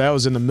remember, that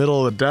was in the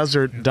middle of the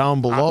desert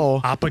down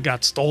below. Appa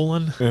got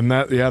stolen, and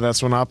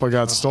that's when Appa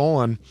got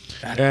stolen,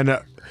 and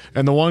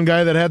And the one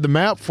guy that had the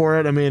map for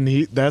it, I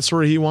mean, that's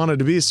where he wanted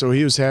to be, so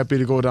he was happy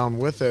to go down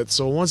with it.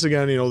 So once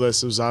again, you know,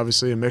 this was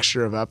obviously a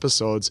mixture of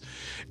episodes,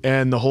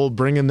 and the whole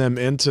bringing them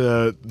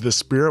into the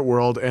spirit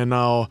world. And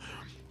now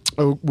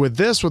with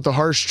this, with the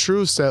harsh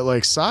truths that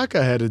like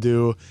Sokka had to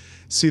do,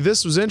 see,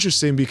 this was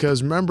interesting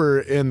because remember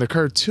in the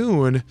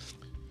cartoon,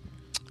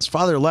 his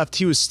father left,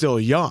 he was still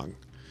young.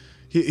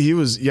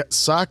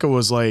 Sokka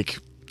was like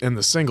in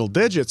the single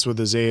digits with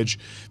his age,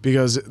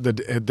 because the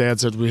dad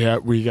said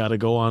we got to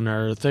go on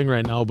our thing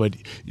right now, but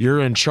you're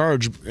in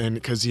charge. And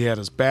because he had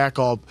his bag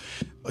all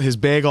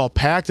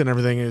packed and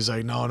everything, and he's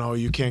like, no,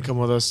 you can't come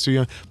with us too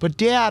young. But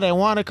Dad, I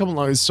want to come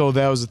along. So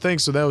that was the thing.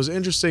 So that was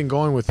interesting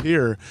going with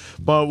here,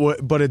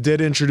 but it did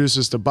introduce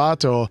us to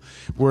Bato,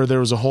 where there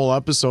was a whole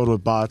episode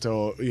with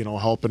Bato, you know,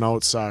 helping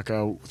out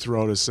Sokka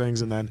throughout his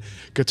things. And then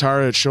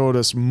Katara, it showed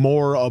us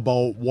more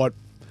about what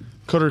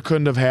could or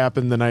couldn't have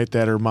happened the night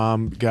that her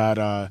mom got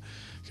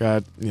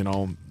you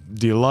know,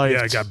 deliked.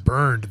 Yeah, got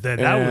burned.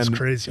 That was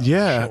crazy.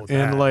 Yeah,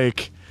 and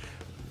like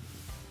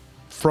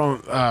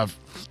from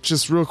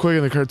just real quick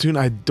in the cartoon,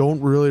 I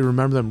don't really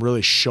remember them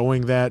really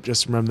showing that.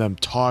 Just remember them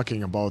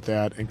talking about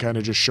that and kind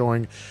of just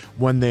showing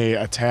when they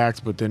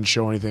attacked, but didn't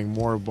show anything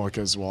more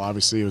because, well,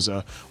 obviously it was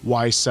a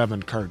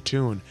Y7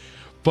 cartoon.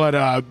 But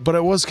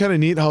it was kind of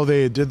neat how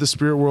they did the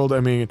spirit world. I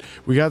mean,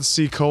 we got to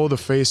see Ko, the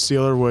face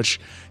stealer, which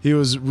he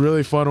was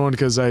really fun one,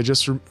 because I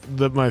just one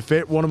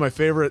of my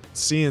favorite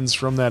scenes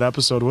from that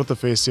episode with the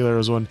face stealer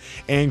was when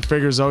Aang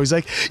figures out, he's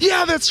like,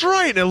 yeah, that's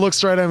right, and it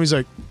looks right at him, he's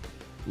like,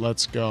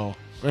 let's go,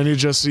 and he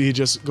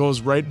just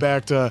goes right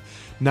back to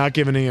not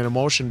giving any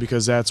emotion,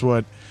 because that's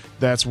what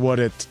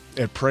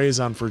it preys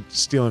on for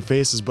stealing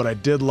faces. But I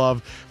did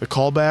love the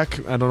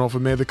callback. I don't know if it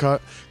made the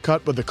cut,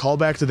 but the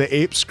callback to the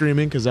ape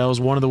screaming, because that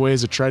was one of the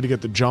ways it tried to get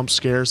the jump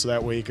scare, so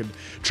that way you could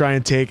try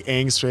and take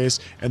Aang's face,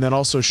 and then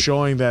also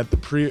showing that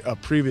a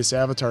previous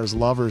Avatar's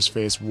lover's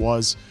face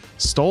was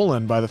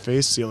stolen by the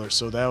face stealer.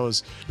 So that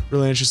was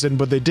really interesting.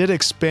 But they did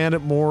expand it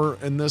more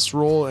in this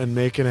role and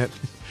making it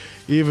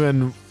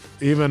even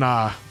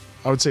I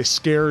would say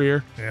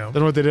scarier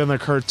than what they did in the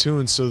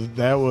cartoon. So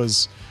that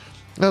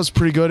was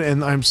pretty good,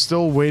 and I'm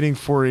still waiting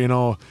for, you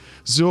know,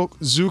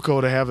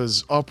 Zuko to have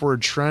his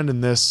upward trend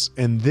in this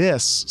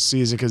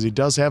season, because he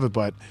does have it,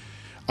 but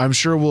I'm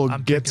sure we'll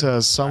get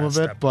to some of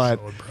it. But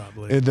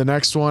in the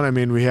next one, I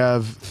mean, we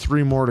have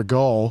 3 more to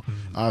go,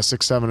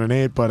 6, 7, and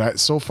 8. But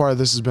so far,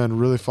 this has been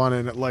really fun,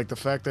 and like the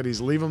fact that he's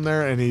leaving him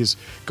there and he's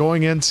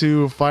going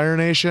into Fire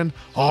Nation.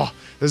 Oh,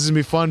 this is gonna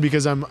be fun,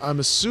 because I'm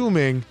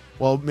assuming.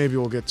 Well, maybe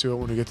we'll get to it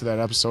when we get to that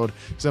episode,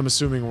 because I'm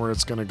assuming where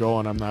it's going to go,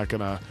 and I'm not going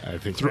to. I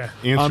think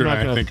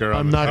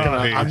I'm not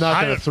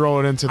going to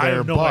throw it into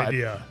there, but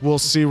we'll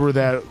see where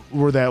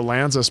that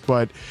lands us.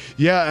 But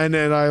yeah, and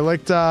I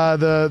liked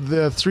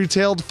the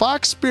 3-tailed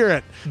fox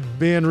spirit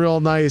being real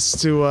nice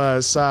to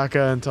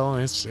Sokka and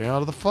telling him to stay out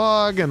of the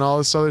fog and all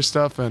this other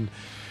stuff.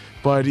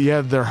 But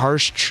yeah, they're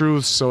harsh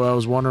truths. So I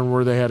was wondering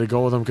where they had to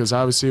go with them, because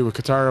obviously with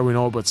Katara we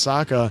know, but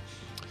Sokka,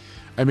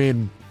 I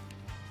mean,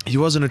 he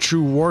wasn't a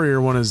true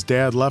warrior when his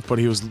dad left, but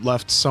he was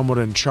left somewhat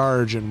in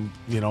charge and,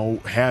 you know,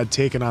 had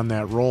taken on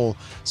that role.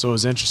 So it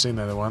was interesting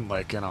that it went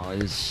like, you know,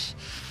 he's,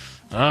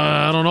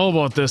 I don't know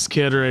about this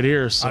kid right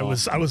here. So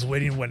I was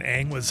waiting when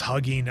Aang was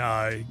hugging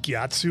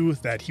Gyatso,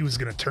 that he was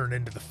going to turn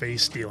into the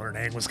face stealer, and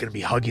Aang was going to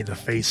be hugging the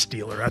face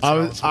stealer.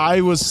 That's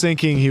I was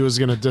thinking he was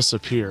going to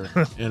disappear,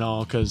 you know,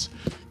 because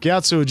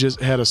Gyatso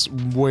just had a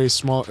way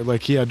small,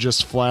 like he had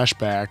just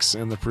flashbacks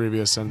in the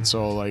previous, and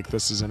so like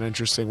this is an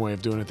interesting way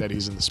of doing it, that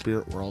he's in the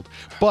spirit world.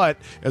 But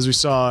as we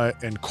saw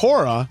in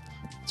Korra,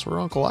 that's where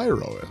Uncle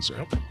Iroh is,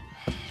 right?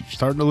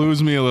 Starting to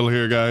lose me a little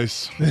here,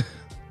 guys.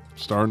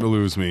 Starting to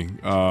lose me.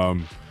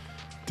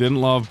 Didn't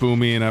love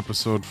Boomy in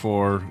episode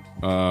 4,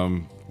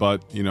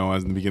 but you know,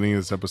 as in the beginning of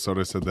this episode,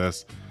 I said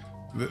this.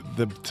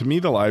 To me,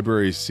 the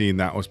library scene,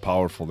 that was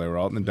powerful. They were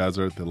out in the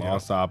desert. They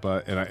lost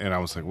Appa, and I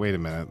was like, wait a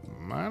minute,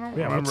 I don't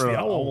remember the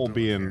owl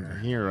being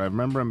here. I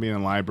remember him being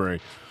in the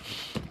library.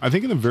 I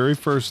think in the very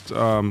first,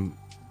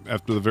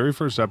 after the very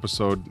first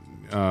episode,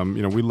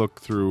 you know, we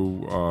look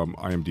through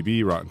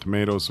IMDb, Rotten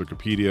Tomatoes,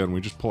 Wikipedia, and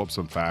we just pull up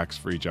some facts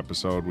for each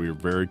episode. We were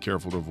very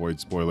careful to avoid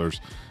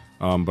spoilers.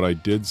 But I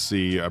did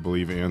see, I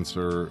believe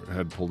Answer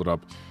had pulled it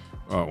up.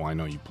 Well, I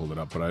know you pulled it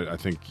up, but I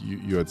think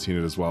you had seen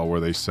it as well, where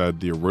they said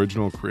the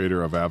original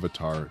creator of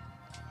Avatar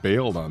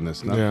bailed on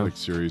this Netflix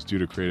series due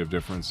to creative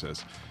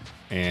differences.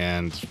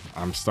 And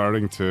I'm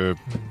starting to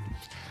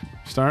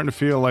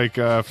feel like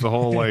if the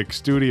whole like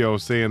studio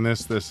saying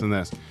this, and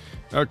this.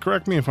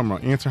 Correct me if I'm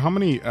wrong. Answer, how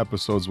many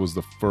episodes was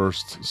the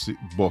first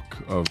book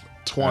of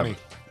 20?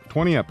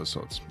 20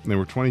 episodes. They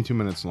were 22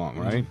 minutes long,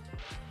 right?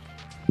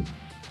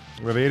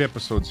 We have 8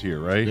 episodes here,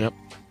 right? Yep.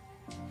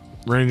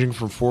 Ranging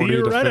from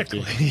 40 to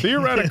 50.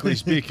 Theoretically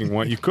speaking,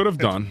 what you could have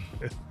done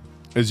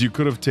is you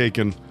could have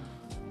taken,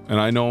 and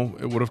I know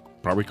it would have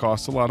probably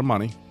cost a lot of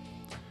money,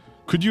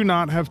 could you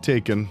not have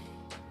taken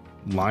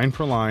line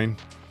for line,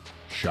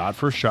 shot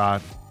for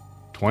shot,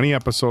 20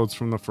 episodes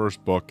from the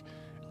first book,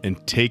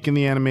 and taken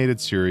the animated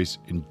series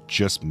and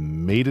just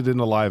made it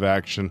into live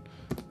action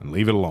and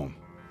leave it alone?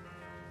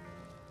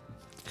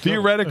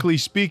 theoretically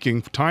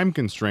speaking, time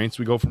constraints,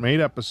 we go from 8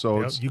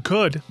 episodes. Yep, you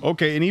could.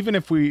 Okay, and even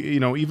if we,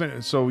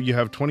 even so you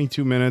have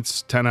 22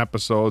 minutes, 10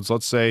 episodes,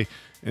 let's say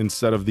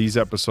instead of these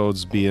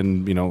episodes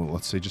being,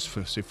 let's say just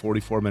say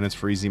 44 minutes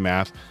for easy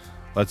math,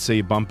 let's say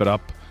you bump it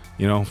up,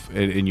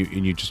 and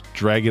you just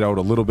drag it out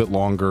a little bit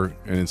longer,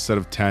 and instead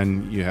of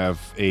 10, you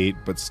have 8,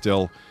 but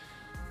still,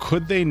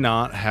 could they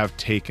not have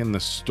taken the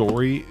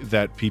story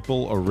that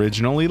people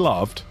originally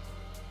loved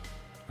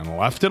and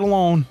left it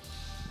alone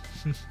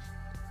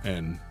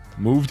and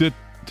moved it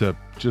to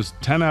just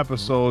 10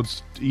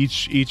 episodes,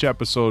 each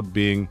episode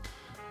being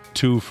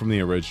 2 from the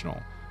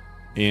original?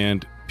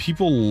 And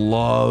people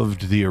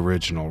loved the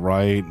original,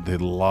 right? They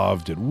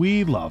loved it.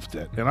 We loved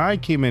it. And I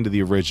came into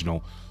the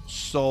original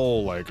so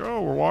like,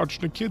 oh, we're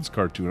watching a kid's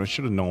cartoon. I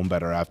should have known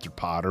better after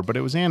Potter, but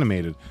it was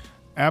animated.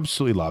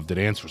 Absolutely loved it.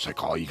 Answer was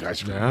like, oh, you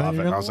guys are gonna love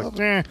it. And I was like,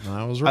 eh.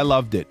 I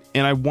loved it.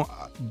 And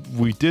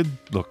we did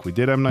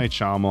M. Night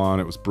Shyamalan.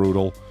 It was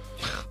brutal.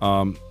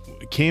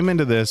 Came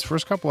into this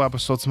first couple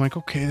episodes, I'm like,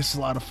 okay, this is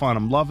a lot of fun.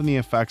 I'm loving the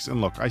effects.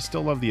 And look, I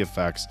still love the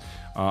effects.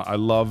 I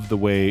love the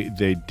way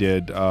they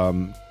did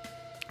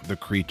the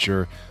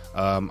creature.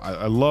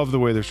 I love the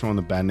way they're showing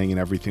the bending and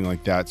everything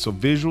like that. So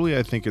visually,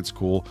 I think it's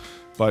cool.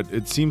 But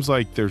it seems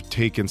like they're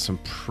taking some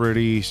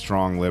pretty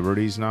strong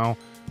liberties now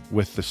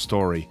with the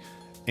story.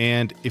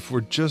 And if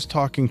we're just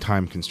talking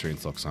time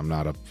constraints, look, I'm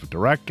not a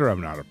director, I'm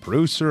not a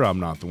producer, I'm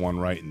not the one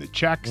writing the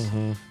checks.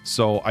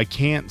 So I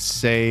can't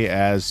say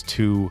as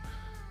to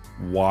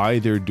why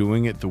they're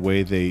doing it the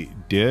way they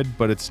did,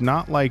 but it's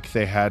not like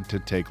they had to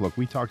take, look,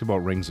 we talked about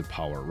Rings of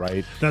Power,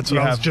 right? That's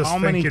what I was just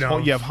thinking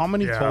of. You have how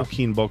many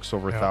Tolkien books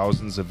over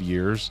thousands of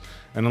years?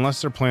 And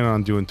unless they're planning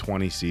on doing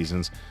 20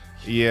 seasons,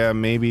 yeah,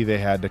 maybe they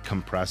had to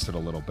compress it a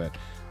little bit.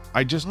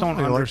 I just don't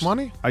understand.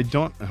 Money? I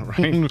don't,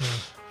 right?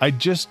 I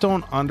just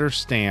don't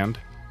understand,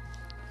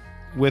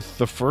 with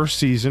the first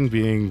season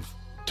being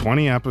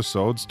 20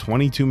 episodes,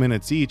 22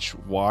 minutes each,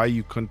 why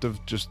you couldn't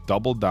have just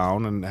doubled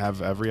down and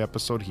have every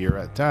episode here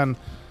at 10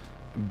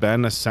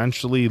 been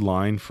essentially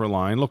line for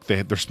line. Look,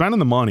 they're spending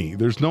the money.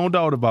 There's no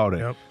doubt about it.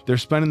 Yep. They're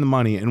spending the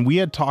money. And we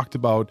had talked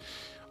about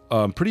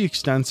pretty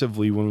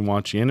extensively when we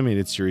watched the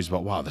animated series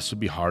about, wow, this would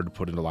be hard to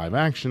put into live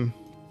action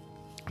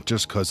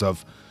just because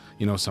of,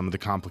 some of the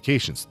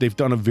complications. They've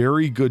done a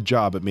very good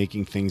job at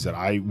making things that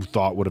I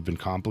thought would have been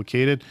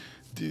complicated,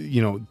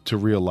 to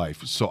real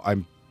life. So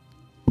I'm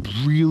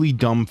really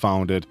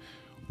dumbfounded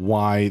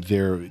why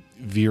they're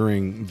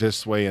veering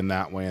this way and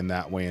that way and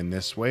that way and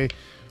this way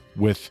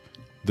with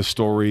the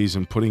stories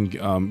and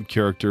putting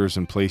characters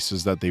in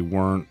places that they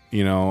weren't,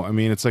 I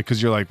mean, it's like,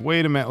 because you're like,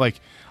 wait a minute,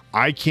 like,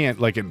 I can't,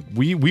 like,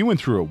 we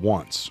went through it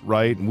once,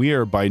 right? And we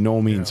are by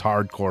no means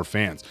hardcore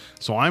fans.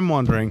 So I'm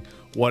wondering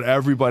what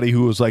everybody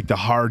who was like the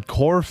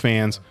hardcore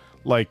fans,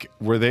 like,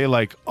 were they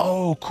like,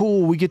 oh,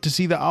 cool, we get to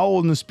see the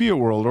owl in the spirit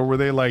world? Or were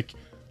they like,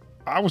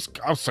 I was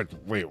like,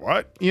 wait,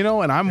 what? And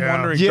I'm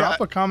wondering. Drop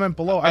a comment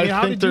below. I mean,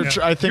 I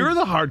think you're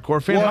the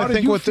hardcore fan. Well, how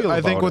did you feel I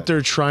think about what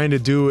they're trying to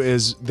do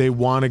is they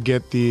want to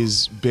get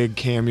these big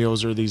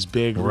cameos or these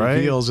big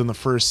reveals in the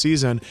first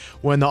season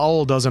when the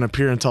owl doesn't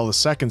appear until the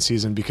second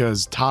season,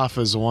 because Toph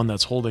is the one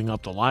that's holding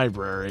up the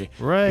library,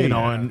 right?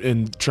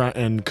 And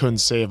couldn't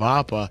save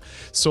Appa.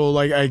 So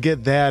like, I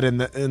get that,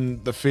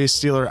 and the face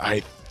stealer,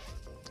 I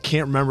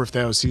can't remember if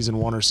that was season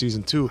 1 or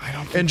season 2. I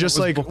don't think and just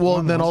like, well,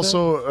 and then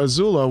also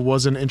Azula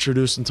wasn't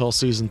introduced until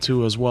season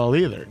 2 as well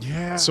either.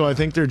 Yeah. So I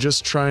think they're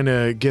just trying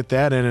to get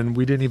that in, and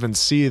we didn't even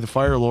see the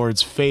Fire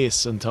Lord's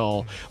face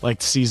until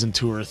like season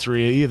 2 or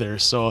 3 either.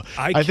 So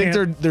I think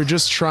they're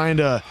just trying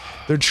to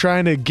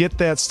get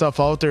that stuff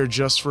out there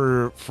just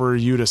for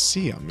you to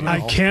see them.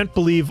 I can't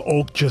believe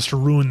Oak just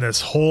ruined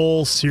this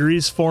whole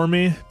series for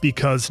me,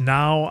 because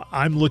now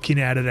I'm looking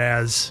at it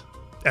as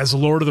a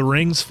Lord of the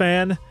Rings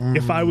fan,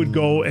 if I would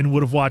go and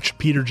would have watched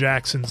Peter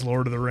Jackson's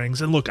Lord of the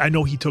Rings, and look, I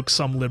know he took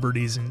some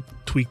liberties and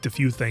tweaked a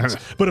few things,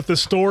 but if the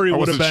story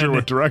would have been, sure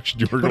what direction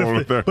you were going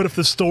with there. But if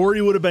the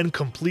story would have been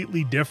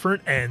completely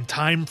different and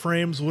time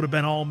frames would have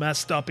been all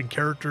messed up and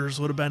characters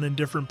would have been in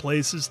different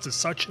places to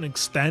such an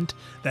extent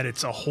that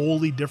it's a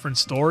wholly different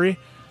story,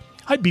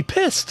 I'd be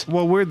pissed.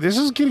 Well, this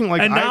is getting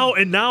like,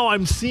 and now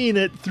I'm seeing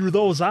it through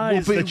those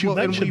eyes that you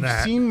mentioned. And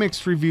we've seen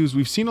mixed reviews.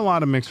 We've seen a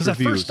lot of mixed reviews.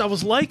 Because at first I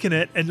was liking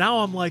it, and now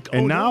I'm like, oh,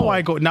 and now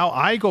no.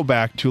 I go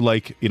back to,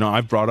 like,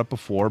 I've brought up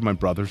before my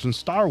brothers in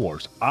Star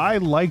Wars. I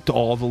liked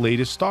all the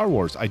latest Star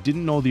Wars. I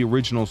didn't know the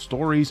original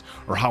stories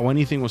or how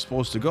anything was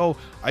supposed to go.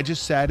 I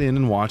just sat in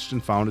and watched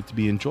and found it to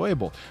be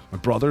enjoyable. My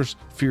brother's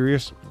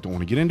furious. Don't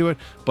want to get into it,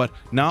 but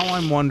now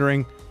I'm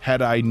wondering,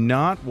 had I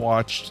not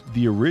watched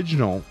the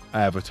original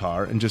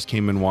Avatar and just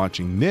came in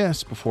watching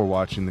this before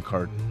watching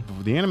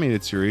the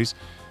animated series,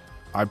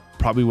 I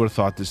probably would have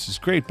thought this is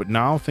great. But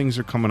now things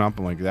are coming up.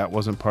 I'm like, that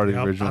wasn't part of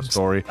the original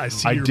story.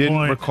 I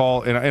didn't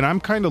recall, and I'm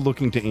kind of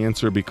looking to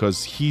answer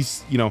because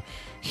he's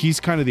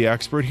kind of the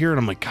expert here, and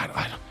I'm like,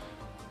 God,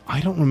 I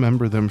don't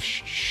remember them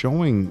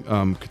showing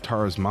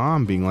Katara's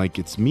mom being like,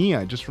 "It's me."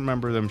 I just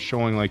remember them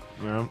showing like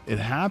it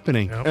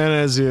happening. And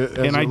as I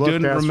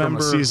didn't remember from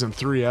a season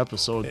 3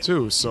 episode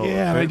too. So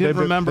yeah, and I didn't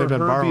remember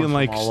her being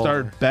like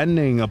start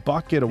bending a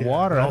bucket of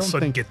water. All of a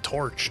sudden get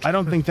torched. I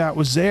don't think that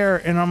was there.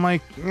 And I'm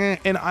like,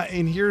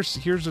 and here's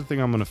the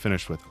thing I'm going to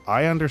finish with.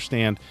 I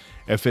understand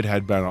if it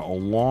had been a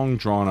long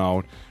drawn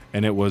out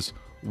and it was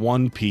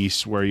One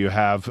Piece where you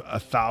have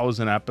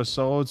 1,000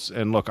 episodes.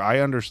 And look, I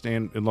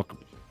understand. And look,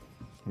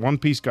 One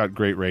Piece got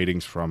great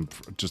ratings from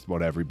just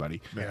about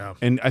everybody. Yeah.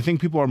 And I think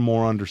people are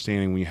more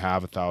understanding when you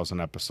have 1,000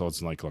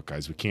 episodes and like, look,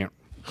 guys, we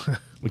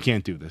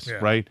can't do this,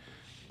 right?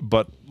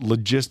 But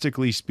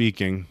logistically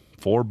speaking,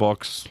 4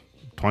 books,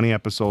 20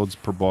 episodes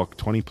per book,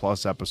 20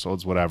 plus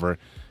episodes, whatever,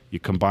 you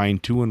combine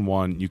 2 and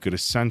 1, you could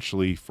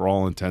essentially, for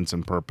all intents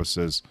and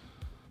purposes,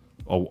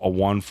 a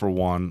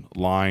 1-for-1,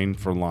 line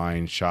for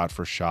line, shot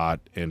for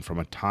shot, and from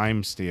a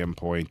time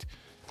standpoint,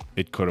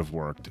 it could have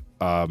worked.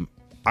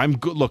 I'm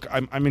good. Look,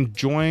 I'm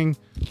enjoying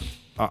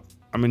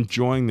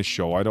the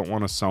show. I don't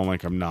want to sound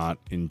like I'm not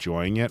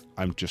enjoying it.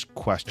 I'm just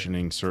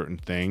questioning certain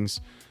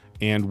things.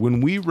 And when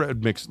we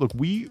read mixed, look,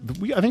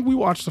 I think we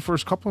watched the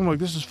first couple and we're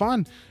like, this is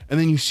fun. And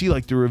then you see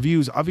like the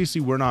reviews.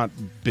 Obviously, we're not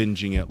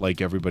binging it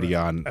like everybody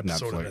on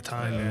episode Netflix. at a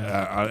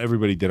time.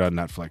 Everybody did on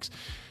Netflix.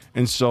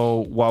 And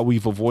so while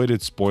we've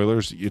avoided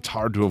spoilers, it's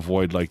hard to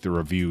avoid like the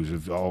reviews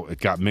of, oh, it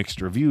got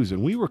mixed reviews.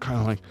 And we were kind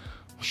of like,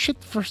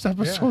 shit, the first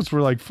episodes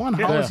were like fun.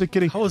 How is it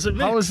getting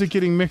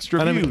mixed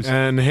reviews?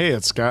 And hey,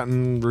 it's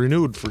gotten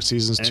renewed for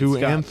seasons 2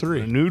 and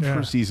 3. Renewed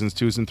for seasons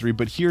 2 and 3.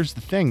 But here's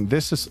the thing.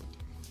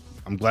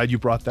 I'm glad you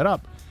brought that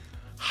up.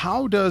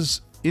 How does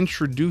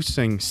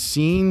introducing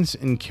scenes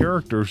and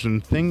characters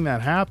and thing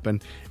that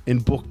happened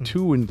in book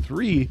 2 and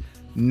 3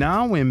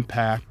 now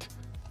impact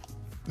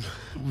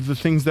the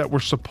things that were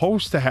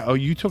supposed to happen? Oh,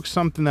 you took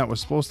something that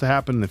was supposed to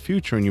happen in the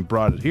future and you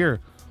brought it here.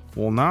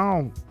 Well,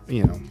 now,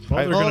 you know,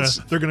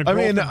 they're gonna. I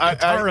mean,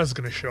 Katara's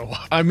gonna show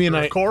up. I mean,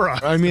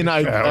 Korra. I mean,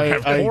 I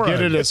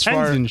get it as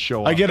far.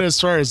 I get it as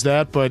far as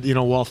that, but you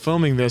know, while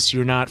filming this,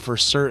 you're not for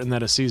certain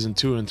that a season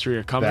 2 and 3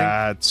 are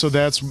coming. So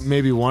that's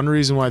maybe one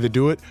reason why they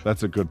do it.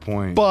 That's a good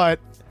point. But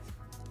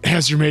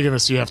as you're making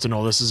this, you have to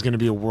know this is going to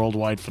be a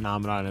worldwide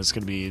phenomenon. And it's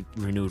going to be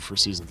renewed for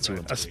season 2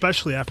 and 3.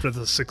 Especially after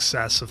the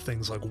success of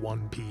things like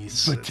One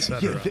Piece,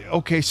 etc.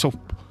 Okay, so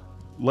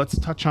let's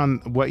touch on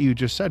what you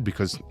just said,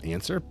 because the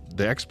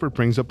expert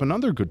brings up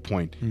another good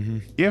point.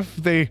 If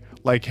they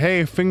like,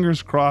 hey,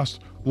 fingers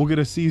crossed, we'll get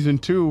a season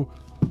 2.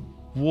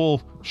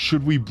 Well,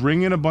 should we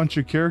bring in a bunch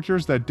of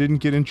characters that didn't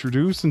get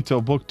introduced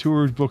until book 2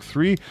 or book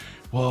 3?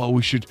 Well,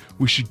 we should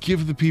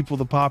give the people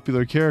the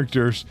popular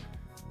characters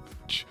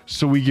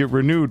so we get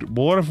renewed.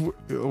 Well,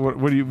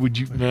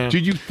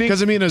 did you think?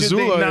 Because I mean,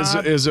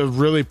 Azula is a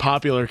really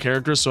popular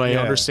character, so I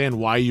understand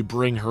why you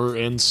bring her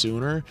in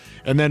sooner.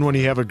 And then when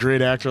you have a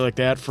great actor like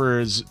that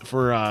for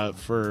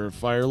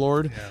Fire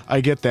Lord,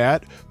 I get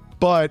that.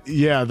 But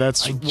yeah,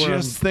 that's I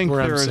think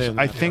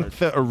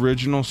the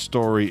original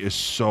story is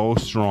so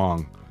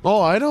strong.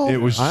 Oh, I know. It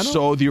was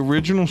the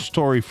original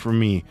story for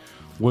me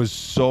was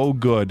so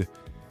good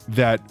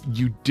that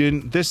you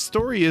didn't. This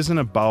story isn't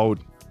about.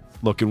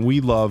 Look, and we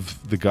love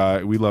the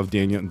guy. We love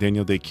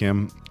Daniel Day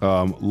Kim.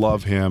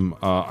 Love him.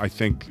 I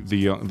think the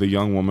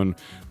young woman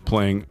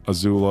playing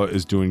Azula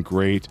is doing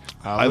great.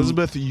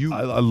 Elizabeth,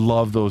 I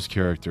love those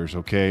characters.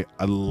 Okay,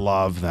 I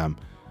love them.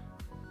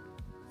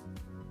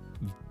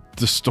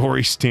 The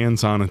story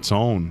stands on its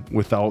own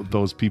without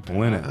those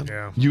people in it.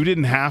 Yeah. You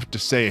didn't have to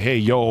say, "Hey,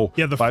 yo."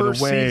 By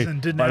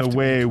the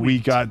way, we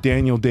got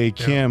Daniel Day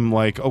Kim.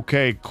 Like,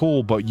 okay,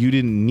 cool, but you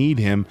didn't need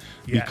him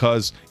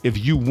because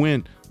if you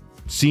went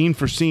scene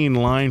for scene,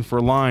 line for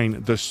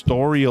line, the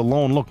story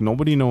alone. Look,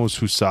 nobody knows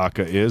who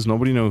Sokka is.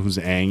 Nobody knows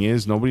who Aang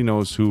is. Nobody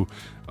knows who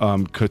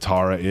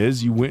Katara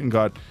is. You went and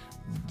got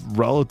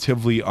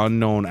relatively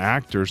unknown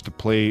actors to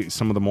play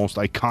some of the most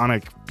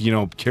iconic,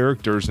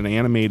 characters in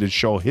animated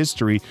show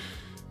history.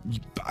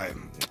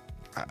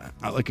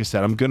 Like I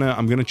said, I'm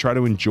gonna try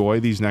to enjoy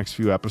these next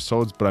few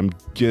episodes, but I'm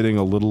getting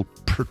a little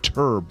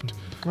perturbed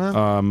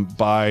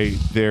by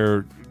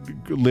their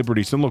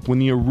liberties. And look, when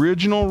the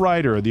original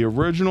writer of the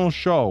original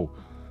show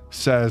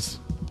says,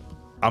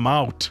 "I'm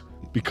out,"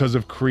 because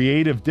of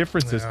creative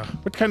differences.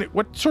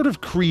 What sort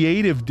of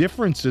creative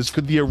differences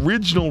could the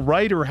original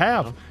writer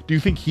have? Do you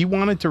think he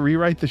wanted to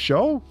rewrite the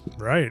show?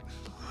 Right.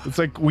 It's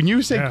like when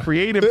you say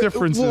creative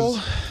differences,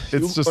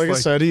 it's just like I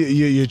said,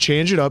 you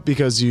change it up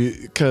because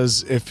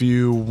if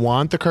you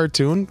want the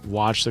cartoon,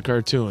 watch the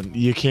cartoon.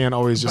 You can't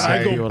always just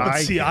I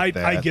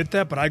get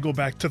that, but I go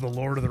back to the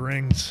Lord of the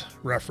Rings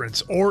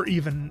reference, or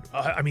even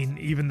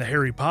even the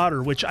Harry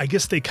Potter, which I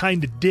guess they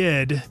kind of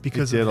did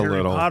because of the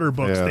Harry Potter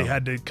books. They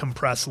had to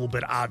compress a little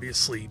bit.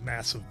 Obviously,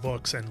 massive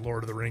books, and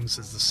Lord of the Rings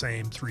is the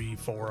same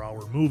 3-4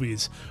 hour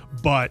movies.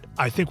 But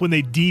I think when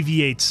they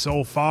deviate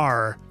so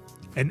far.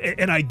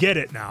 And I get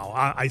it now.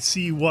 I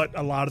see what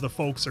a lot of the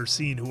folks are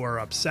seeing who are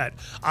upset.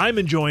 I'm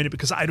enjoying it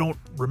because I don't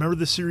remember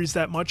the series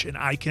that much, and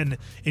I can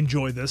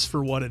enjoy this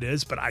for what it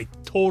is. But I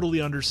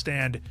totally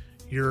understand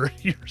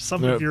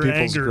some of your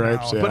people's anger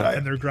gripes, now, yeah.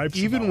 and their gripes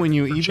even about when it,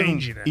 you for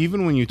changing it.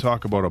 even when you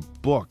talk about a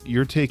book,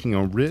 you're taking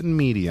a written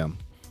medium,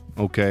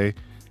 okay,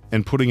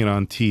 and putting it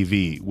on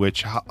TV.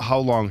 Which how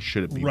long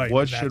should it be? Right,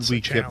 What and should that's we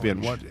a keep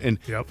in? What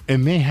Yep.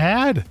 and they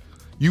had.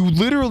 You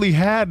literally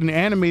had an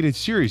animated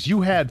series.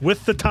 You had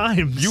with the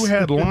times. You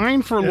had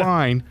line for Yeah.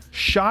 line,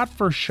 shot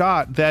for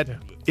shot. That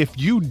if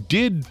you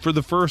did for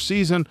the first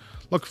season,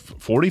 look,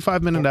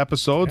 45-minute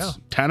episodes,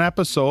 10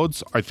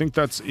 episodes. I think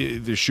that's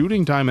the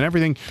shooting time and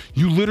everything.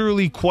 You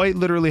literally, quite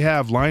literally,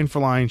 have line for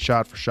line,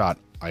 shot for shot.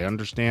 I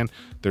understand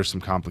there's some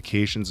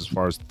complications as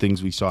far as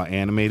things we saw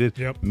animated,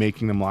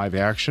 making them live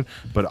action,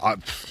 but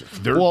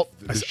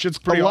this shit's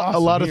pretty awesome. A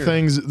lot here. of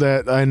things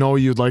that I know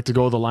you'd like to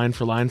go the line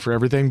for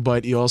everything,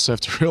 but you also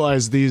have to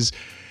realize these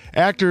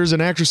actors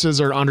and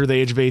actresses are under the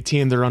age of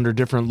 18. They're under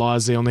different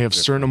laws. They only have a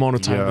certain amount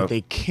of time that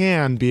they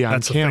can be on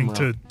That's camera. the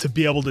thing, to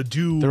be able to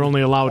do. They're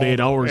only allowed 8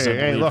 hours, I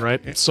believe, look.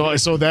 right?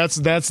 So that's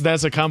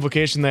a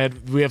complication that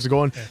we have to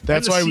go in.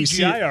 That's And the why we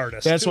see. CGI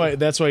artists, That's too. why.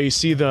 That's why you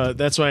see the.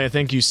 That's why I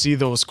think you see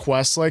those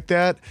quests like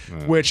that,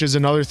 which is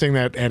another thing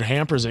that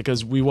hampers it,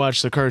 because we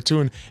watch the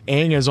cartoon.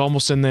 Aang is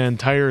almost in the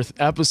entire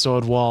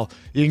episode. While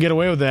you can get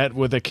away with that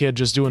with a kid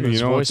just doing his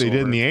You know what they did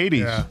in the 80s?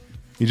 Yeah.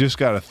 You just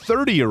got a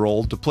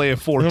 30-year-old to play a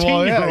 14-year-old.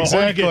 Well, yeah,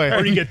 exactly.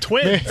 Or you get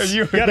twins.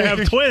 You gotta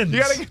have twins. You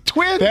gotta get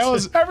twins. That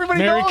was everybody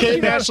Mary knows. Kate You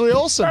and gotta- Ashley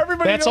Olsen.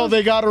 Everybody That's how knows.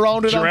 they got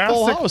around it on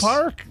Full Jurassic House.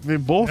 Park. They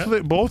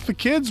both the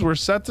kids were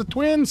sets of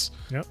twins.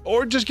 Yep.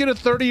 Or just get a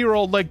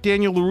 30-year-old like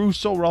Daniel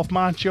LaRusso, Ralph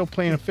Macchio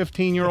playing a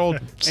 15-year-old,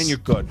 and you're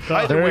good.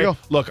 Either There you way, go.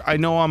 look, I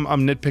know I'm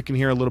nitpicking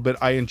here a little bit.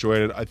 I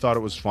enjoyed it. I thought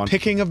it was fun.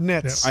 Picking of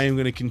nits. I am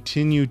going to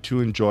continue to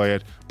enjoy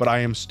it, but I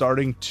am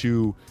starting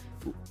to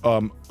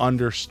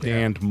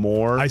understand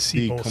more I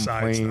see the both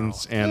sides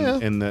complaints now.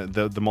 and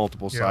the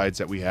multiple sides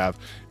that we have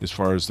as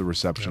far as the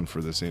reception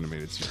for this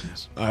animated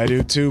series. I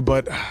do too,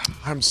 but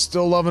I'm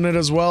still loving it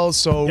as well.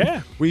 So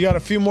we got a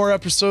few more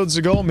episodes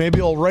to go.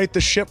 Maybe I'll right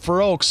the ship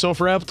for Oak. So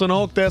for Appleton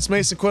Oak, that's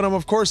Mason Quinn. I'm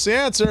of course the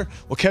answer.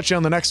 We'll catch you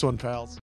on the next one, pals.